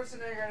 is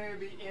Schwarzenegger going to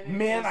be in it?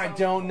 Man, I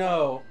don't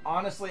know.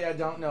 Honestly, I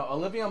don't know.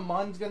 Olivia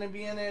Munn's going to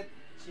be in it.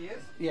 She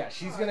is? Yeah,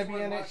 she's going to be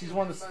in it. She's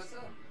one of the...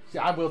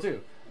 Yeah, I will too.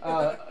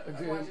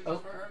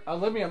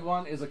 Olivia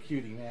Munn is a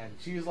cutie, man.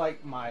 She's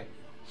like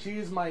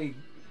she's my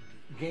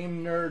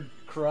game nerd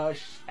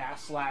crush,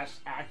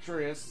 /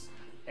 actress,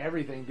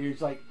 everything, dude.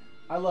 It's like,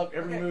 I love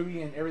every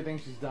movie and everything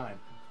she's done.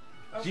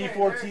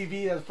 G4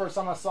 TV, that's the first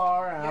time I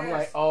saw her, and I'm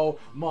like, oh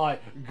my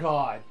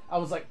god. I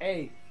was like,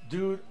 hey,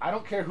 dude, I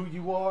don't care who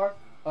you are,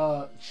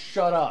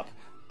 shut up.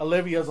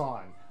 Olivia's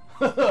on.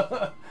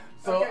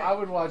 So I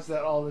would watch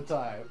that all the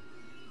time.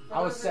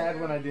 I was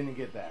sad when I didn't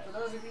get that. For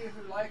those of you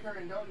who like her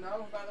and don't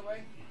know, by the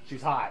way.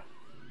 She's hot.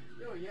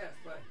 Oh, yes,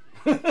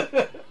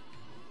 but...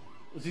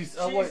 she's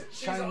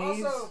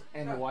Chinese also,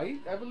 and white,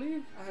 I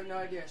believe? I have no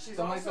idea. She's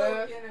Something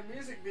also like in a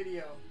music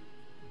video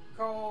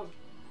called...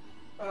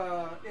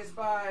 it's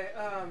by,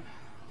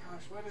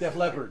 gosh, what is it? Def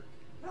Leppard.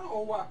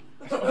 No.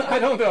 I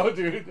don't know,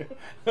 dude.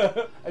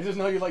 I just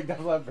know you like Def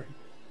Leppard.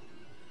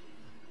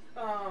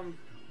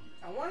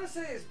 I want to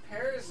say it's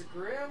Paris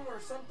Grimm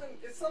or something.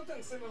 It's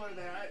something similar to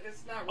that.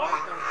 It's not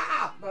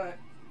right, though,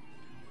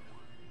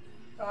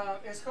 but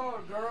it's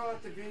called Girl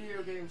at the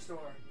Video Game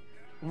Store.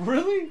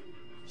 Really?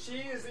 She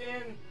is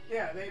in,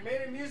 yeah, they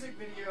made a music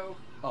video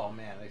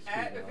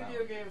at the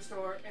video game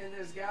store, and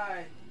this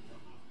guy,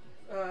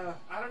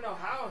 I don't know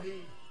how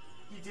he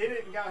did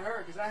it and got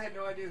her, because I had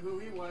no idea who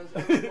he was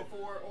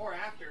before or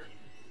after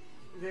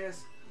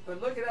this.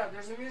 But look it up.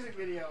 There's a music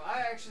video.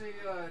 I actually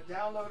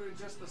downloaded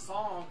just the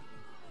song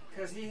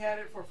because he had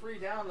it for free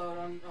download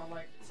on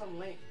like some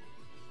link,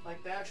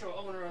 like the actual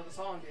owner of the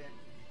song did.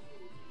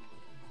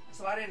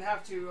 So I didn't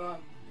have to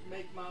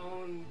make my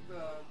own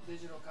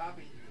digital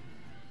copy.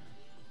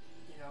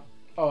 You know.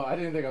 Oh, I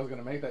didn't think I was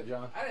going to make that,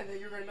 John. I didn't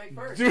think you were going to make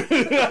first.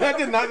 Dude, I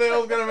did not think I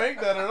was going to make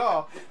that at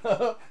all.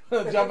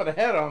 Jumping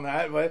ahead on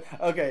that, but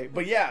okay.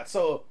 But yeah,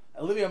 so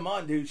Olivia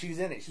Munn, dude, she's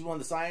in it. She's one of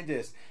the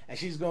scientists, and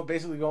she's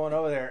basically going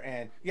over there.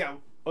 And yeah,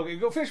 okay,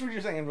 go finish what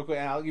you're saying real quick,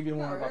 and I'll give you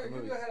more about the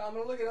movie. Go ahead. I'm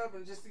gonna look it up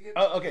and just to get.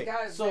 Oh, okay. The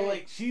guy's so name.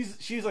 like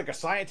she's like a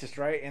scientist,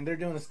 right? And they're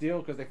doing this deal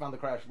because they found the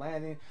crash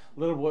landing.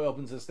 Little boy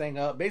opens this thing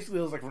up. Basically,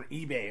 it was like from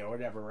eBay or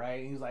whatever, right?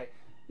 And he was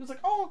like,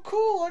 oh,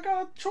 cool, I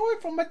got a toy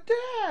from my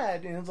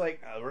dad. And it's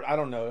like, I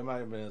don't know, it might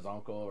have been his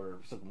uncle or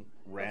some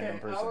random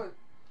person.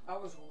 I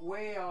was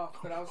way off,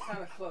 but I was kind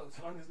of close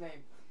on his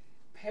name.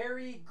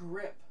 Perry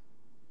Grip.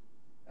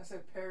 I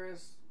said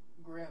Paris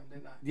Grimm,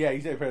 didn't I? Yeah,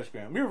 you said Paris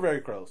Grimm. We were very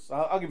close.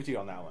 I'll give it to you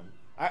on that one.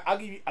 I'll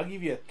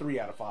give you a 3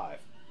 out of 5.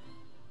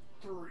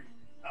 3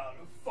 out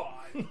of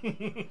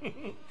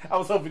 5. I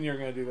was hoping you were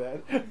going to do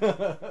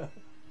that.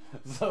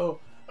 So,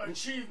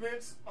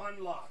 achievements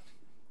unlocked.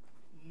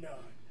 None.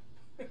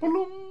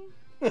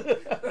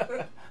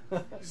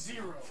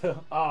 0.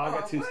 So, I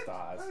got 2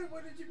 stars.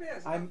 What did you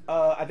miss? I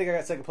think I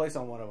got second place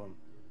on one of them.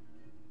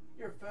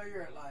 You're a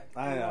failure at life.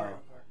 I know.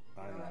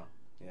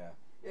 Yeah.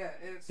 Yeah,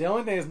 it's the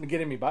only thing that's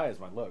getting me by is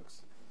my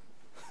looks.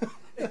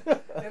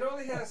 it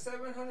only has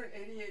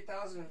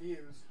 788,000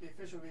 views, the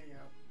official video.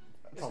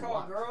 It's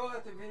called Girl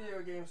at the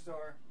Video Game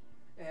Store,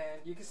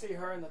 and you can see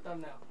her in the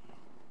thumbnail.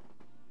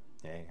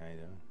 Hey, how you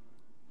doing?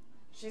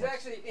 She's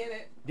actually in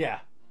it. Yeah.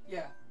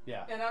 Yeah.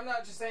 Yeah. And I'm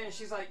not just saying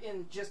she's like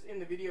just in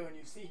the video and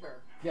you see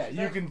her. Yeah,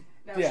 she's can.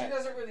 Now yeah. she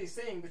doesn't really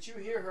sing, but you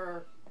hear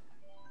her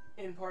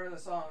in part of the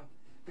song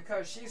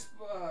because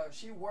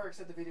she works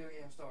at the video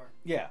game store.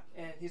 Yeah.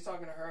 And he's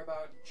talking to her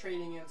about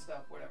trading in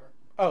stuff, whatever.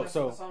 Oh, That's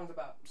so what the song's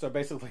about. So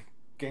basically,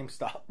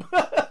 GameStop.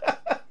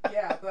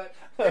 Yeah, but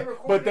they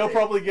recorded but they'll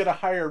probably get a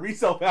higher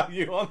resale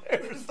value on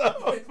their stuff.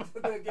 The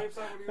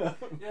GameStop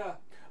would be, yeah.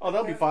 Oh,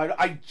 that'll be fine.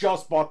 I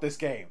just bought this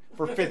game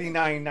for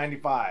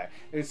 $59.95.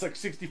 It's like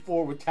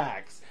 $64 with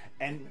tax,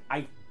 and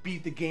I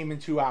beat the game in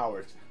 2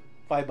 hours.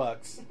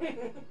 $5.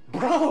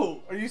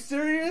 Bro, are you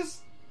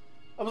serious?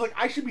 I was like,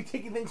 I should be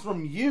taking things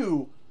from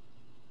you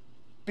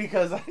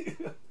because I.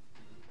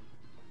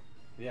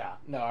 Yeah,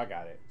 no, I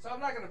got it. So I'm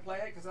not gonna play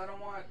it because I don't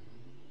want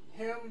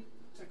him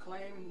to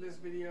claim this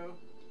video.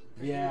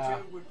 Yeah,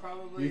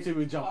 YouTube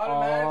would jump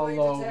all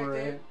over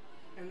it,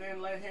 and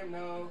then let him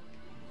know.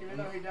 Even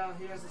though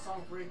he has the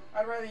song free,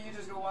 I'd rather you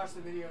just go watch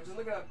the video. Just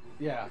look it up.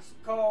 Yeah, it's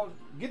called.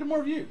 Get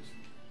more views.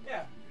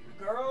 Yeah,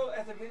 Girl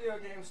at the Video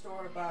Game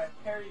Store by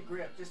Perry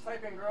Grip. Just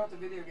type in Girl at the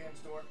Video Game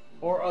Store.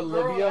 Or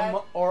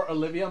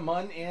Olivia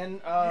Munn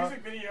in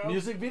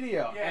music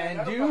video. Yeah,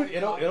 and dude,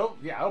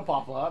 it'll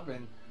pop up.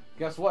 And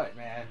guess what,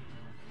 man?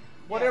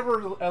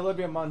 Whatever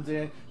Olivia Munn's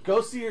in, go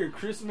see her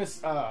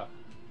Christmas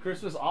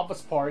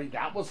office party.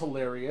 That was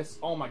hilarious.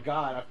 Oh my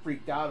god, I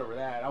freaked out over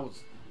that. I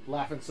was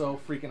laughing so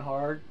freaking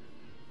hard.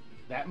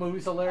 That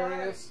movie's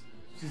hilarious.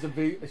 She's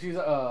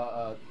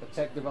a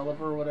tech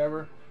developer or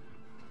whatever.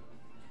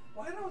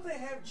 Why don't they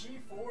have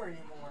G4 anymore?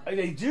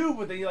 They do,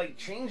 but they like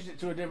changed it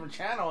to a different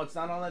channel. It's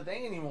not on that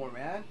thing anymore,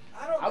 man.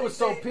 I was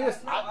so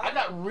pissed. I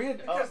got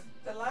rid of. Because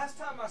the last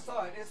time I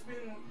saw it, it's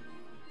been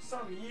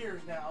some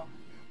years now,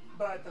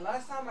 but the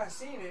last time I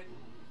seen it,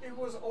 it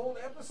was old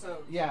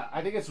episodes. Yeah,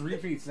 I think it's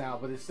repeats now,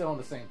 but it's still on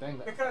the same thing.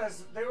 Though.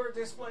 Because they were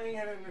displaying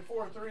it in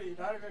 4:3,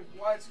 not even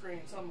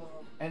widescreen, some of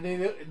them. And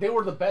they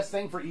were the best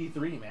thing for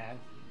E3, man.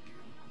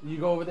 You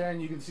go over there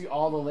and you can see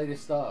all the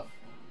latest stuff.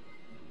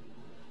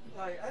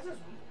 Like,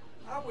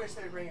 I wish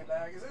they'd bring it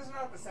back, because it's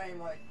not the same,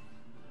 like...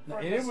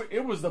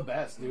 It was the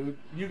best, dude.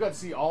 You got to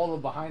see all the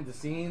behind the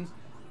scenes,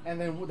 and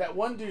then that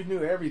one dude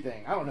knew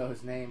everything. I don't know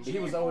his name, but he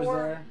was always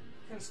there.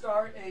 Can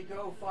start a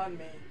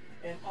GoFundMe,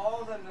 and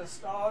all the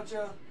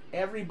nostalgia...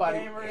 Every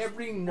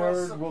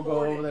nerd will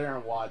go over there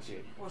and watch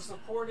it. Will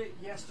support it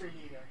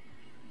yesteryear.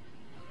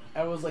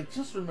 I was like,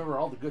 just remember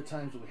all the good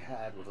times we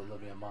had with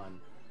Olivia Munn.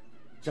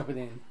 Jumping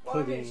in,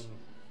 pudding...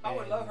 I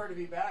would love her to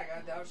be back.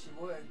 I doubt she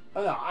would.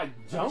 Oh, no, I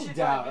don't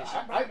doubt. She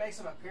might make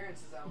some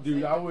appearances.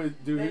 I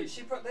would. Dude,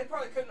 they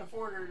probably couldn't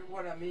afford her.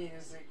 What I mean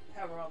is to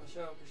have her on the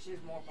show because she's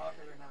more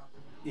popular now.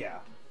 Yeah.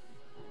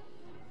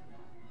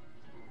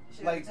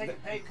 She like take a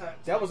pay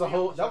cut. That was the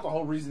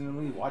whole reason of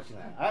me watching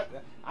that.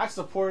 I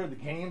supported the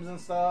games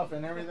and stuff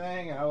and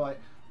everything, and I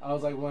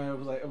was like when it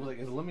was like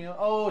is Olivia?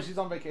 Oh, she's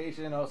on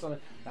vacation or something.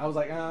 I was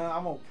like,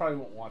 probably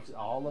won't watch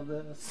all of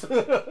this.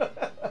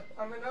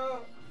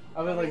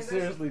 I mean, like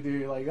seriously,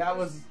 dude. Like that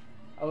was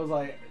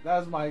my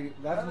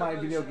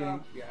video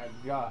game.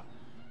 Yeah.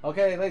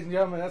 Okay, ladies and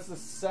gentlemen, that's the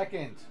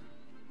second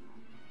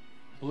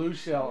blue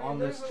shell on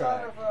this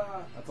track.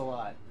 That's a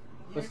lot.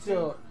 But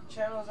still,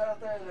 channels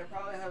out there that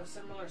probably have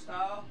similar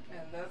style,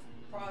 and that's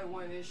probably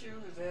one issue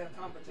is they have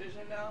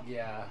competition now.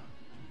 Yeah.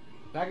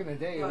 Back in the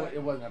day,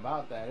 it wasn't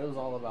about that. It was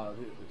all about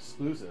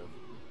exclusive.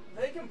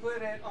 They can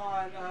put it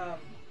on.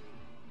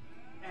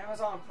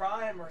 Amazon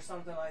Prime or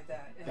something like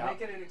that, and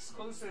make it an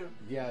exclusive.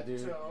 Yeah,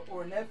 dude.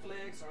 Or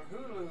Netflix or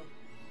Hulu.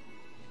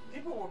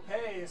 People will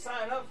pay,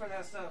 sign up for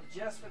that stuff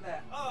just for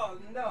that. Oh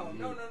no!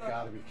 You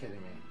gotta be kidding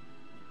me.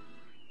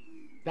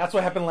 That's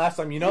what happened last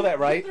time. You know that,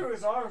 right? He threw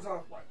his arms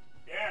off like,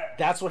 yeah.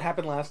 That's what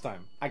happened last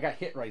time. I got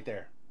hit right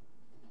there.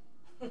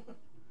 That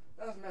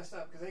was messed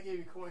up because they gave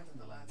you coins in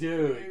the last.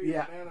 Dude,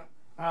 yeah.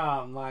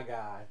 Oh my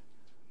god.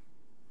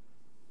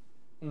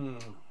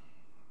 Mm.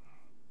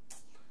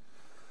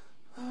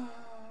 Yeah,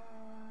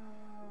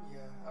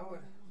 I would.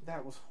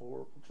 That was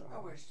horrible, John. I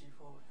wish G4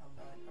 would come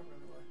back. I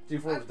really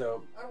would. G4 was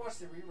dope. I'd watch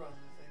the reruns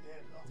if they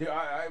did. Dude,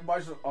 I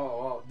watched.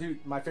 Oh,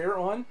 dude, my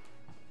favorite one.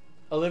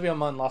 Olivia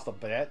Munn lost a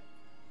bet,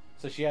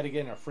 so she had to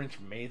get in a French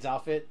maid's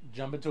outfit,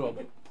 jump into a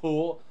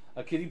pool,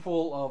 a kiddie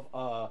pool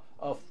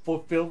of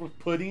filled with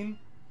pudding,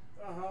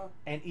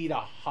 and eat a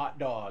hot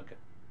dog,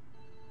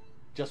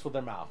 just with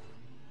their mouth.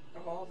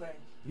 Of all things.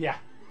 Yeah.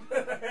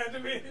 Had to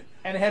be.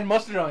 And it had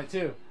mustard on it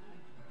too.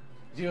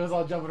 She was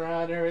all jumping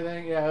around and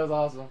everything. Yeah, it was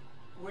awesome.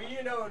 Well,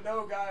 you know,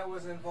 no guy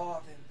was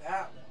involved in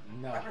that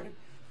one. No.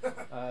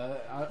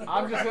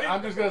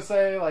 I'm just gonna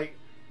say, like,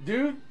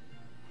 dude,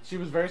 she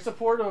was very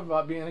supportive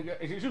about being a good.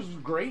 She was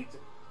great.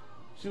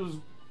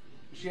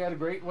 She had a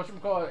great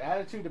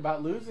attitude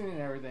about losing and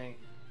everything.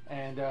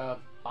 And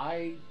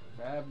I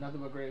have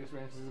nothing but great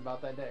experiences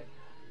about that day.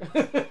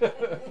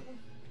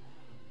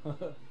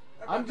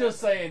 I'm just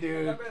saying,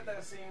 dude. I bet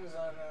that scene's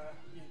on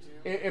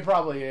YouTube. It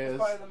probably is.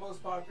 It's probably the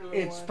most popular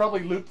It's one.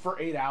 probably looped for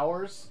 8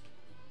 hours.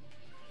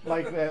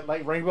 Like that,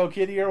 like Rainbow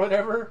Kitty or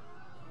whatever.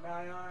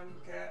 Nyan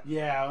Cat.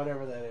 Yeah,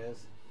 whatever that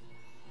is.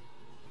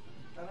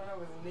 I don't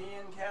know if it's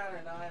Nyan Cat or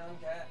Nyan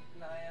Cat.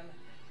 Nyan.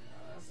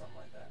 Something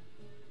like that.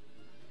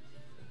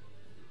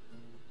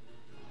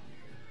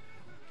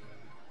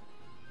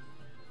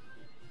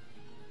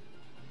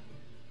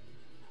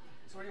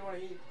 So what do you want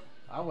to eat?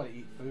 I want to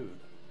eat food.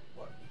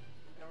 What?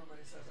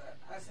 Everybody says that.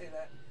 I say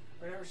that.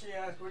 Whenever she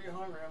asks, "Were you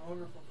hungry?" I'm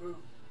hungry for food.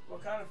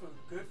 What kind of food?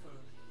 Good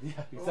food. Yeah,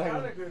 exactly. What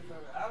kind of good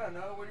food? I don't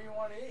know. What do you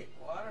want to eat?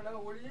 Well, I don't know.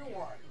 What do you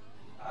want?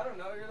 I don't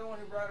know. You're the one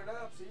who brought it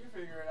up, so you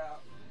figure it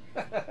out.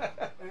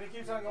 And it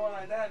keeps on going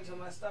like that until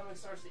my stomach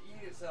starts to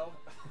eat itself,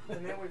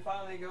 and then we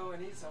finally go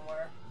and eat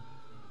somewhere.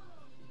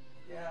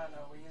 Yeah, I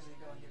know. We usually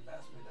go and get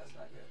fast food. That's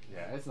not good.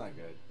 Yeah, it's not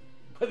good.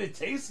 But it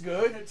tastes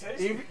good. It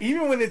tastes even, good.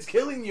 even when it's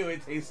killing you,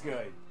 it tastes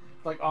good.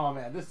 It's like, oh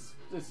man, this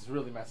is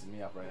really messing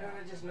me up right You know now.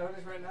 what I just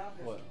noticed right now?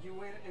 Is What? you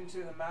went into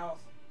the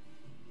mouth.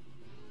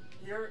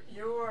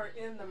 You are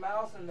in the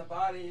mouth and the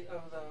body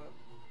of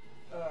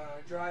the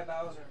dry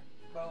Bowser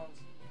bones.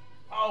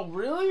 Oh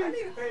really? I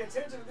need to pay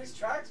attention to these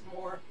tracks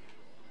more.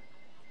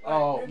 Like,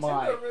 Oh Nintendo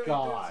my really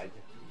god.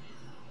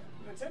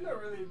 Nintendo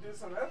really did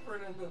some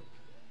effort in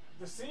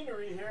the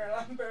scenery here, and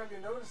I'm barely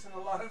noticing a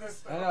lot of this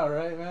stuff. I know,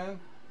 right, man?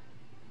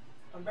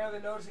 I'm barely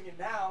noticing it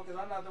now because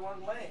I'm not the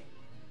one playing.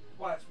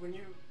 Watch, when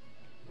you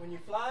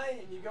fly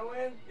and you go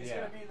in, it's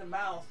Yeah. gonna be the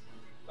mouth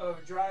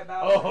of dry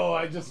Bowser. Oh,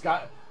 I just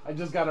got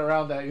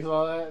around that. You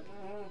saw that?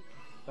 Mm-hmm.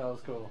 That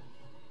was cool.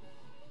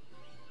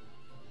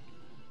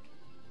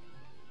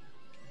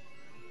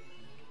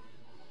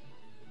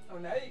 Oh,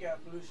 now you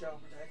got blue shell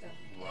protection.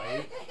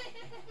 Right?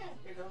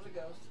 Here comes a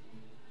ghost.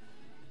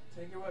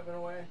 Take your weapon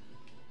away.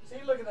 See,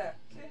 look at that.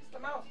 See, it's the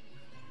mouth.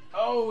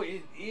 Oh,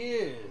 it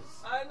is.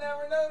 I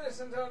never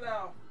noticed until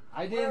now.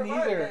 I didn't Where have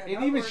I either. been? It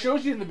I'm even already-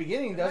 shows you in the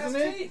beginning, It doesn't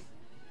has it? teeth.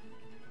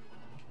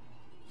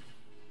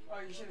 Oh,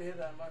 you should have hit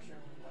that mushroom.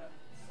 That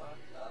sucked.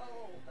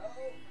 No.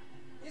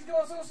 He's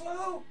going so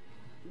slow.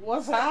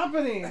 What's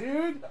happening,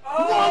 dude?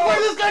 Oh! Whoa, where'd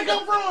this guy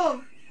come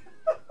from?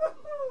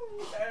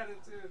 You had it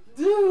too.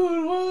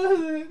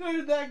 Dude, where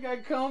did that guy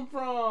come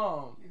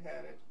from? You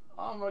had it.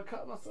 I'm gonna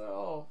cut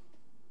myself.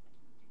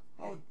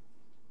 Oh,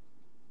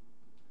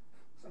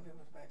 Some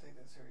people might take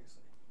that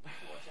seriously.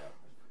 Watch out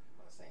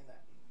about saying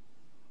that.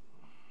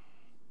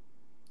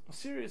 I'm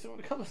serious. I'm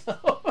gonna cut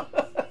myself.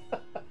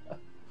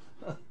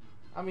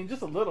 I mean,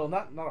 just a little,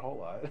 not a whole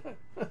lot.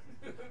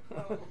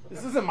 No.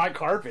 This isn't my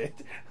carpet.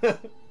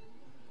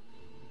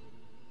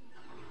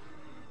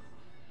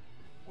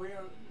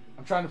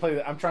 I'm trying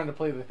to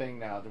play the thing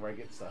now to where I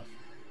get stuff.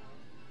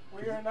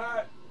 We are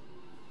not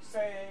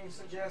saying,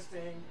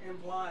 suggesting,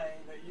 implying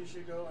that you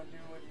should go and do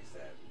what he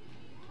said.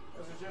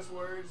 Those are just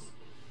words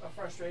of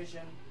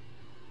frustration,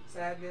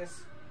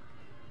 sadness,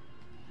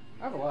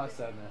 I have a lot of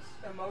sadness,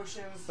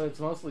 emotions, but it's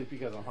mostly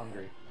because I'm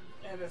hungry.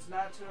 and it's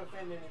not to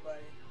offend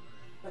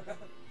anybody.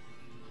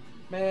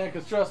 Man,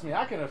 because trust me,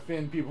 I can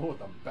offend people with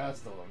the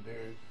best of them,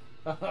 dude.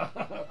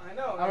 I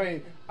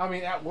know. I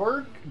mean, at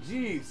work,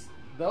 geez,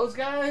 those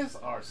guys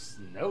are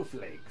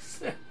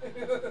snowflakes.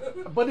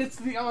 But it's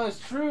the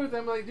honest truth.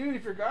 I'm like, dude,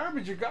 if you're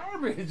garbage, you're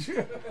garbage.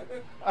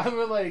 I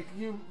mean, like,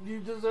 you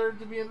deserve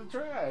to be in the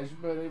trash.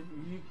 But if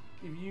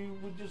you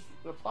would just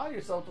apply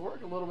yourself to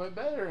work a little bit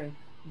better and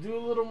do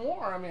a little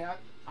more, I mean,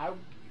 I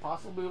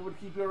possibly would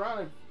keep you around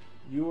if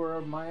you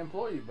were my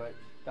employee. But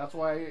that's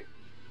why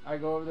I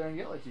go over there and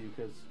yell at you,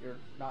 because you're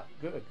not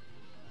good.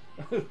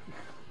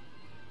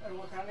 And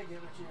what kind of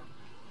get with you?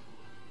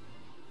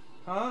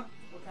 Huh?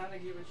 What kind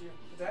of get with you?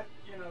 Is that,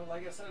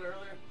 like I said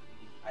earlier,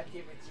 I'd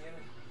get with you.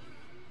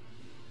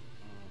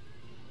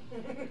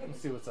 Let's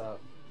see what's up.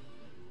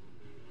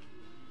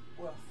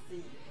 Well,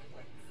 see.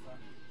 What the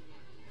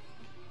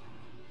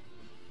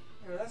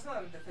fuck? That's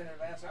not a definitive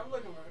answer. I'm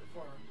looking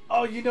for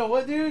Oh, you know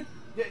what, dude?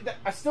 Yeah,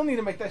 I still need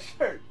to make that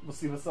shirt. We'll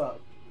see what's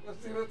up.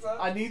 Let's see what's up.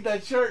 I need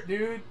that shirt,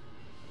 dude.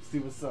 Let's see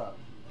what's up.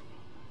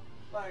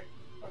 Like,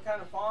 what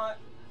kind of font.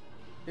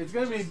 It's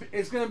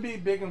gonna be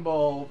big and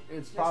bold.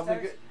 It's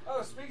probably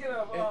speaking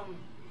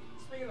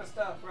of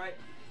stuff, right?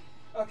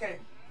 Okay.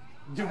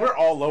 Dude, we're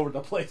all over the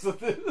place with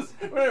this.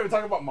 We're not even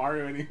talking about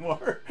Mario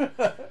anymore. Well,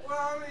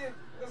 I mean,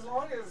 as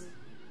long as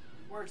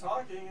we're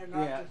talking and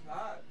not just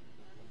not.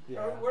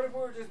 Yeah. What if we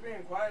were just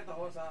being quiet the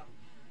whole time?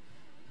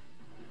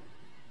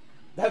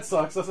 That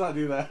sucks. Let's not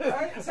do that.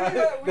 Right? See,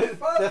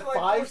 the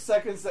 5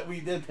 seconds that we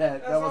did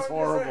that was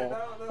horrible.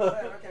 No,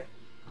 okay.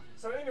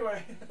 So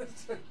anyway,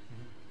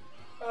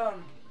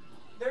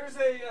 there's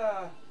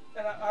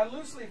and I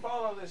loosely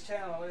follow this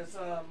channel. It's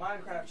a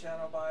Minecraft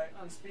channel by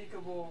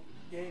Unspeakable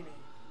Gaming.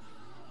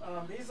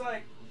 He's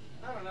like,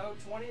 I don't know,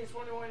 20,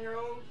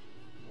 21-year-old.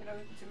 You know,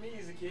 to me,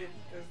 he's a kid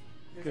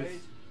because his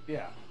age.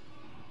 Yeah.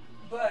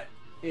 But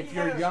if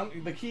you're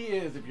young, the key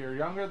is if you're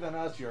younger than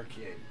us, you're a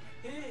kid.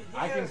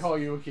 I can call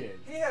you a kid.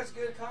 He has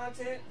good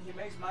content. He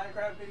makes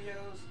Minecraft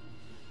videos.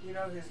 You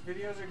know, his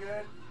videos are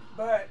good.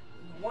 But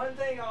one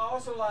thing I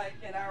also like,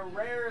 and I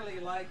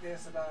rarely like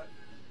this about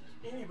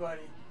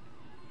anybody,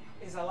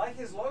 is I like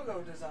his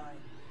logo design.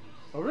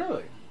 Oh,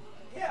 really?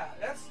 Yeah,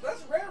 that's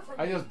rare for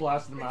me. I just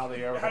blasted him out of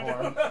the air for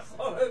him.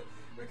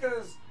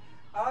 Because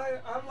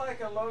I'm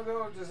like a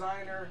logo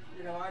designer.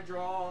 You know, I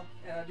draw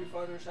and I do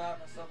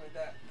Photoshop and stuff like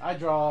that. I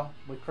draw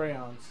with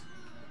crayons.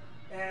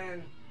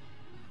 And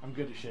I'm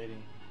good at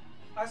shading.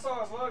 I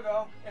saw his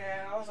logo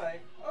and I was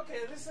like,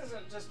 okay, this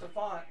isn't just a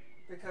font,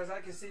 because I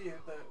can see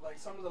like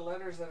some of the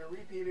letters that are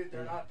repeated,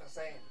 they're not the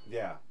same.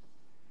 Yeah.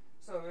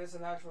 So it's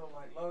an actual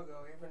like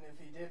logo, even if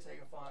he did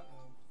take a font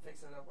and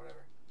fix it up,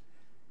 whatever.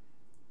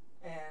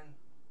 And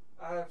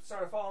I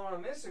started following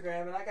him on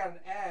Instagram, and I got an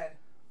ad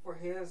for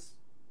his.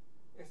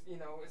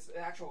 It's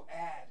an actual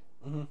ad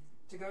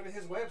to go to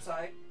his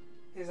website,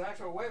 his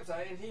actual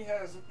website, and he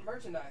has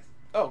merchandise.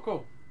 Oh,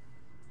 cool.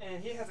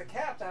 And he has a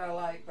cap that I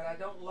like, but I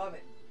don't love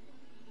it.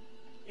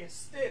 It's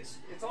stitched.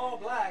 It's all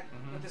black,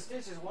 but the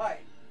stitch is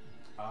white.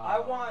 I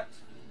want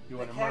you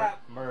want the to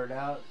cap. murder it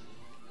out?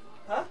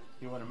 Huh?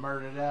 You want to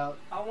murder it out?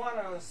 I want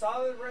a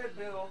solid red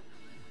bill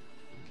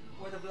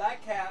with a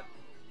black cap,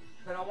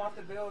 but I want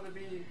the bill to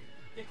be,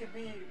 it could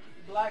be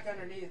black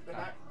underneath, but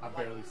not. I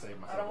barely saved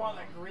myself. I don't want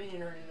like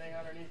green or anything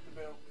underneath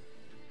the bill.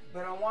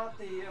 But I want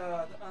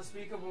the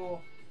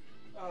Unspeakable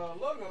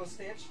logo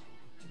stitch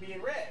to be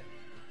in red.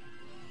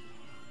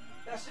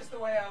 That's just the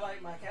way I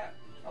like my cap.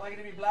 I like it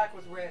to be black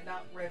with red,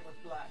 not red with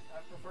black.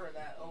 I prefer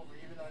that over,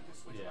 even though I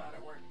just switch them out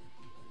at work.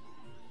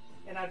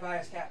 And I'd buy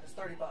his cap. It's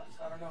 $30.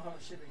 I don't know how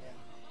much shipping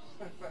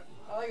is. But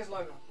I like his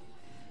logo.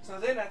 So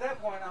then at that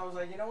point, I was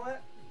like, you know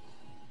what?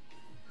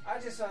 I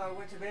just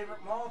went to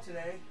Favorite Mall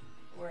today.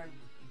 We're in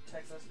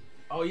Texas.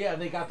 Oh, yeah,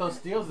 they got those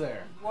deals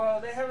there. Well,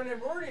 they have an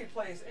embroidery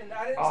place, and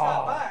I didn't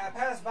stop by. I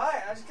passed by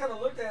it. I just kind of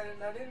looked at it,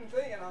 and I didn't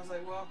think. And I was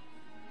like, well,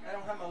 I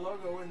don't have my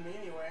logo with me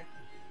anyway.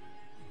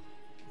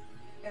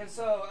 And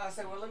so I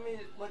said, well, let me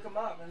look them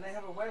up. And they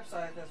have a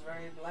website that's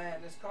very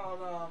bland. It's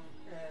called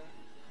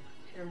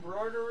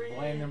Embroidery.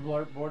 Bland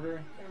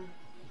embroidery?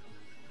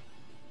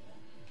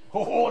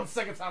 Oh, the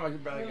second time I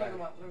just barely got it.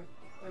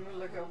 Let me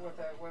look up what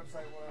that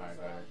website was.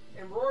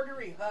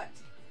 Embroidery Hut.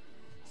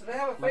 So they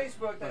have a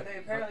Facebook that they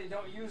apparently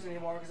don't use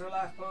anymore because their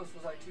last post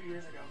was like 2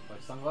 years ago.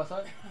 Like Sunglass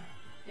Hut?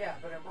 Yeah,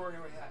 but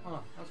Embroidery Hut.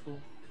 Oh, that's cool.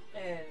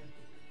 And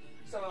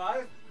so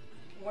I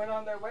went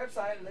on their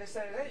website and they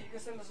said, hey, you can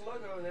send us a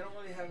logo. They don't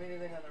really have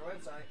anything on their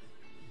website,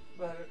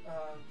 but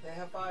they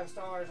have 5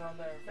 stars on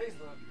their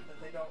Facebook that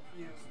they don't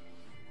use.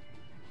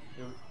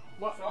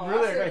 What? So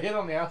really? I got hit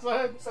on the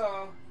outside?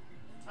 So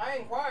I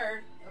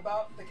inquired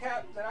about the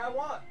cap that I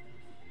want,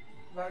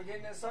 about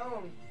getting it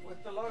sewn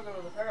with the logo,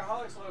 the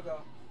Para-holiX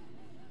logo.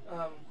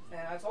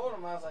 And I told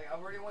them, I was like,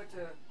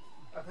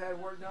 I've had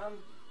work done,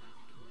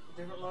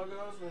 different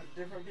logos with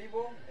different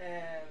people,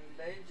 and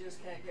they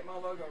just can't get my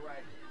logo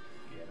right.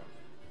 Get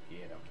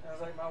them. I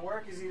was like, my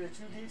work is either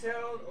too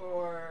detailed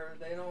or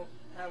they don't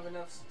have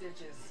enough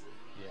stitches.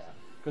 Yeah,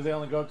 because they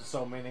only go up to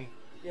so many.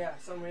 Yeah,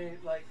 so many,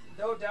 like,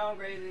 they'll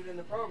downgrade it in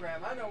the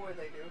program. I know what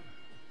they do.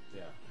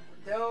 Yeah.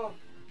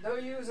 They'll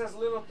use as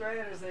little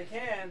thread as they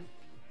can.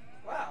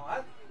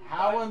 Wow,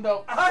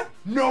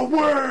 no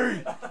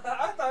way!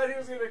 I thought he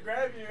was going to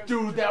grab you.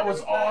 Dude, that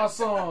was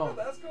awesome.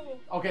 That's cool.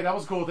 Okay, that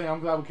was a cool thing. I'm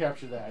glad we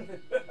captured that.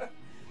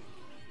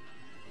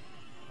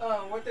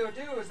 What they'll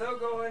do is they'll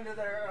go into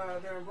their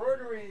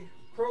embroidery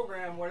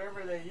program,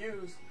 whatever they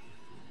use,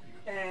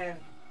 and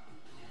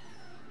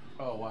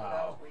oh wow,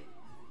 that was weak.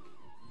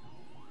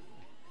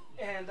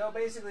 And they'll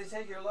basically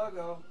take your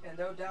logo and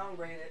they'll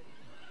downgrade it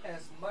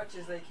as much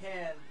as they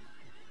can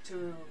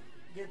to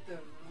get the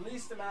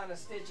least amount of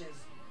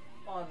stitches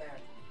on there.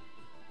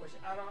 Which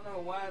I don't know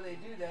why they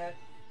do that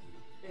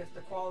if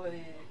the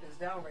quality is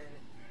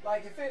downgraded.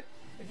 Like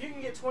if you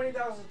can get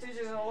 20,000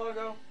 stitches in a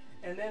logo,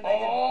 and then they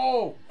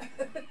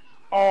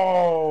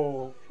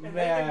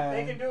man,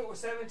 they can do it with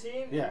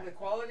 17, yeah, and the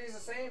quality is the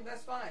same.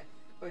 That's fine.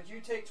 But you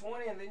take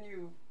 20 and then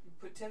you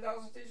put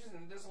 10,000 stitches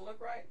and it doesn't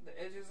look right. The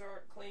edges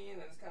aren't clean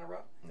and it's kind of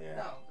rough. Yeah.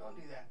 No, don't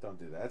do that. Don't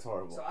do that. That's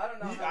horrible. So I don't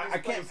know. I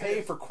can't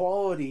pay for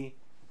quality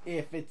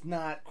if it's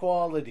not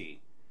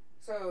quality.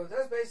 So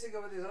that's basically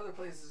what these other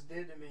places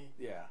did to me.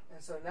 Yeah.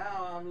 And so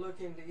now I'm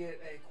looking to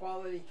get a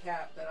quality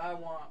cap that I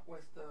want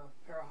with the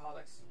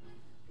Para-holiX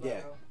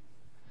logo.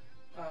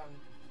 Yeah.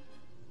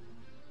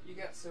 You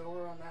got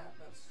silver on that?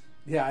 That's...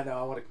 Yeah, I know.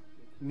 I want to.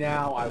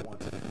 Now I want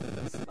to do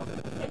this.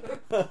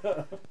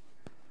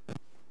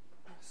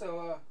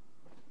 So,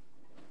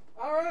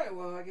 all right.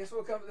 Well, I guess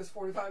we'll come to this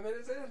 45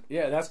 minutes in.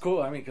 Yeah, that's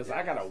cool. I mean, because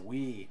I got a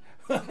Wii.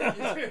 You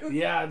do?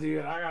 Yeah,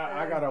 dude.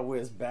 I got a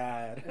whiz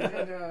bad. And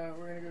then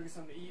we're gonna go get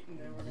something to eat, and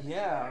then we're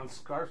gonna I'll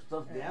scarf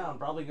stuff down.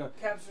 Probably go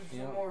capture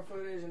some more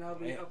footage, and I'll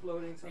be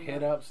uploading some.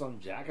 Hit up some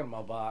Jack in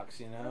my Box,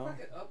 you know. I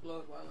could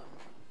upload while I'm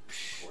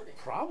recording.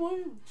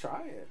 Probably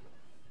try it.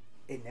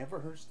 It never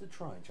hurts to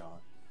try, John.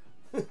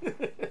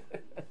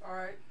 All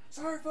right.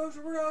 Sorry, folks,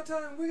 we're out of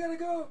time. We gotta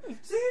go.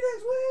 See you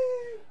next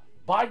week.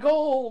 Buy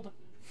gold.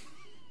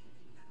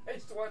 I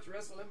used to watch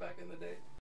wrestling back in the day.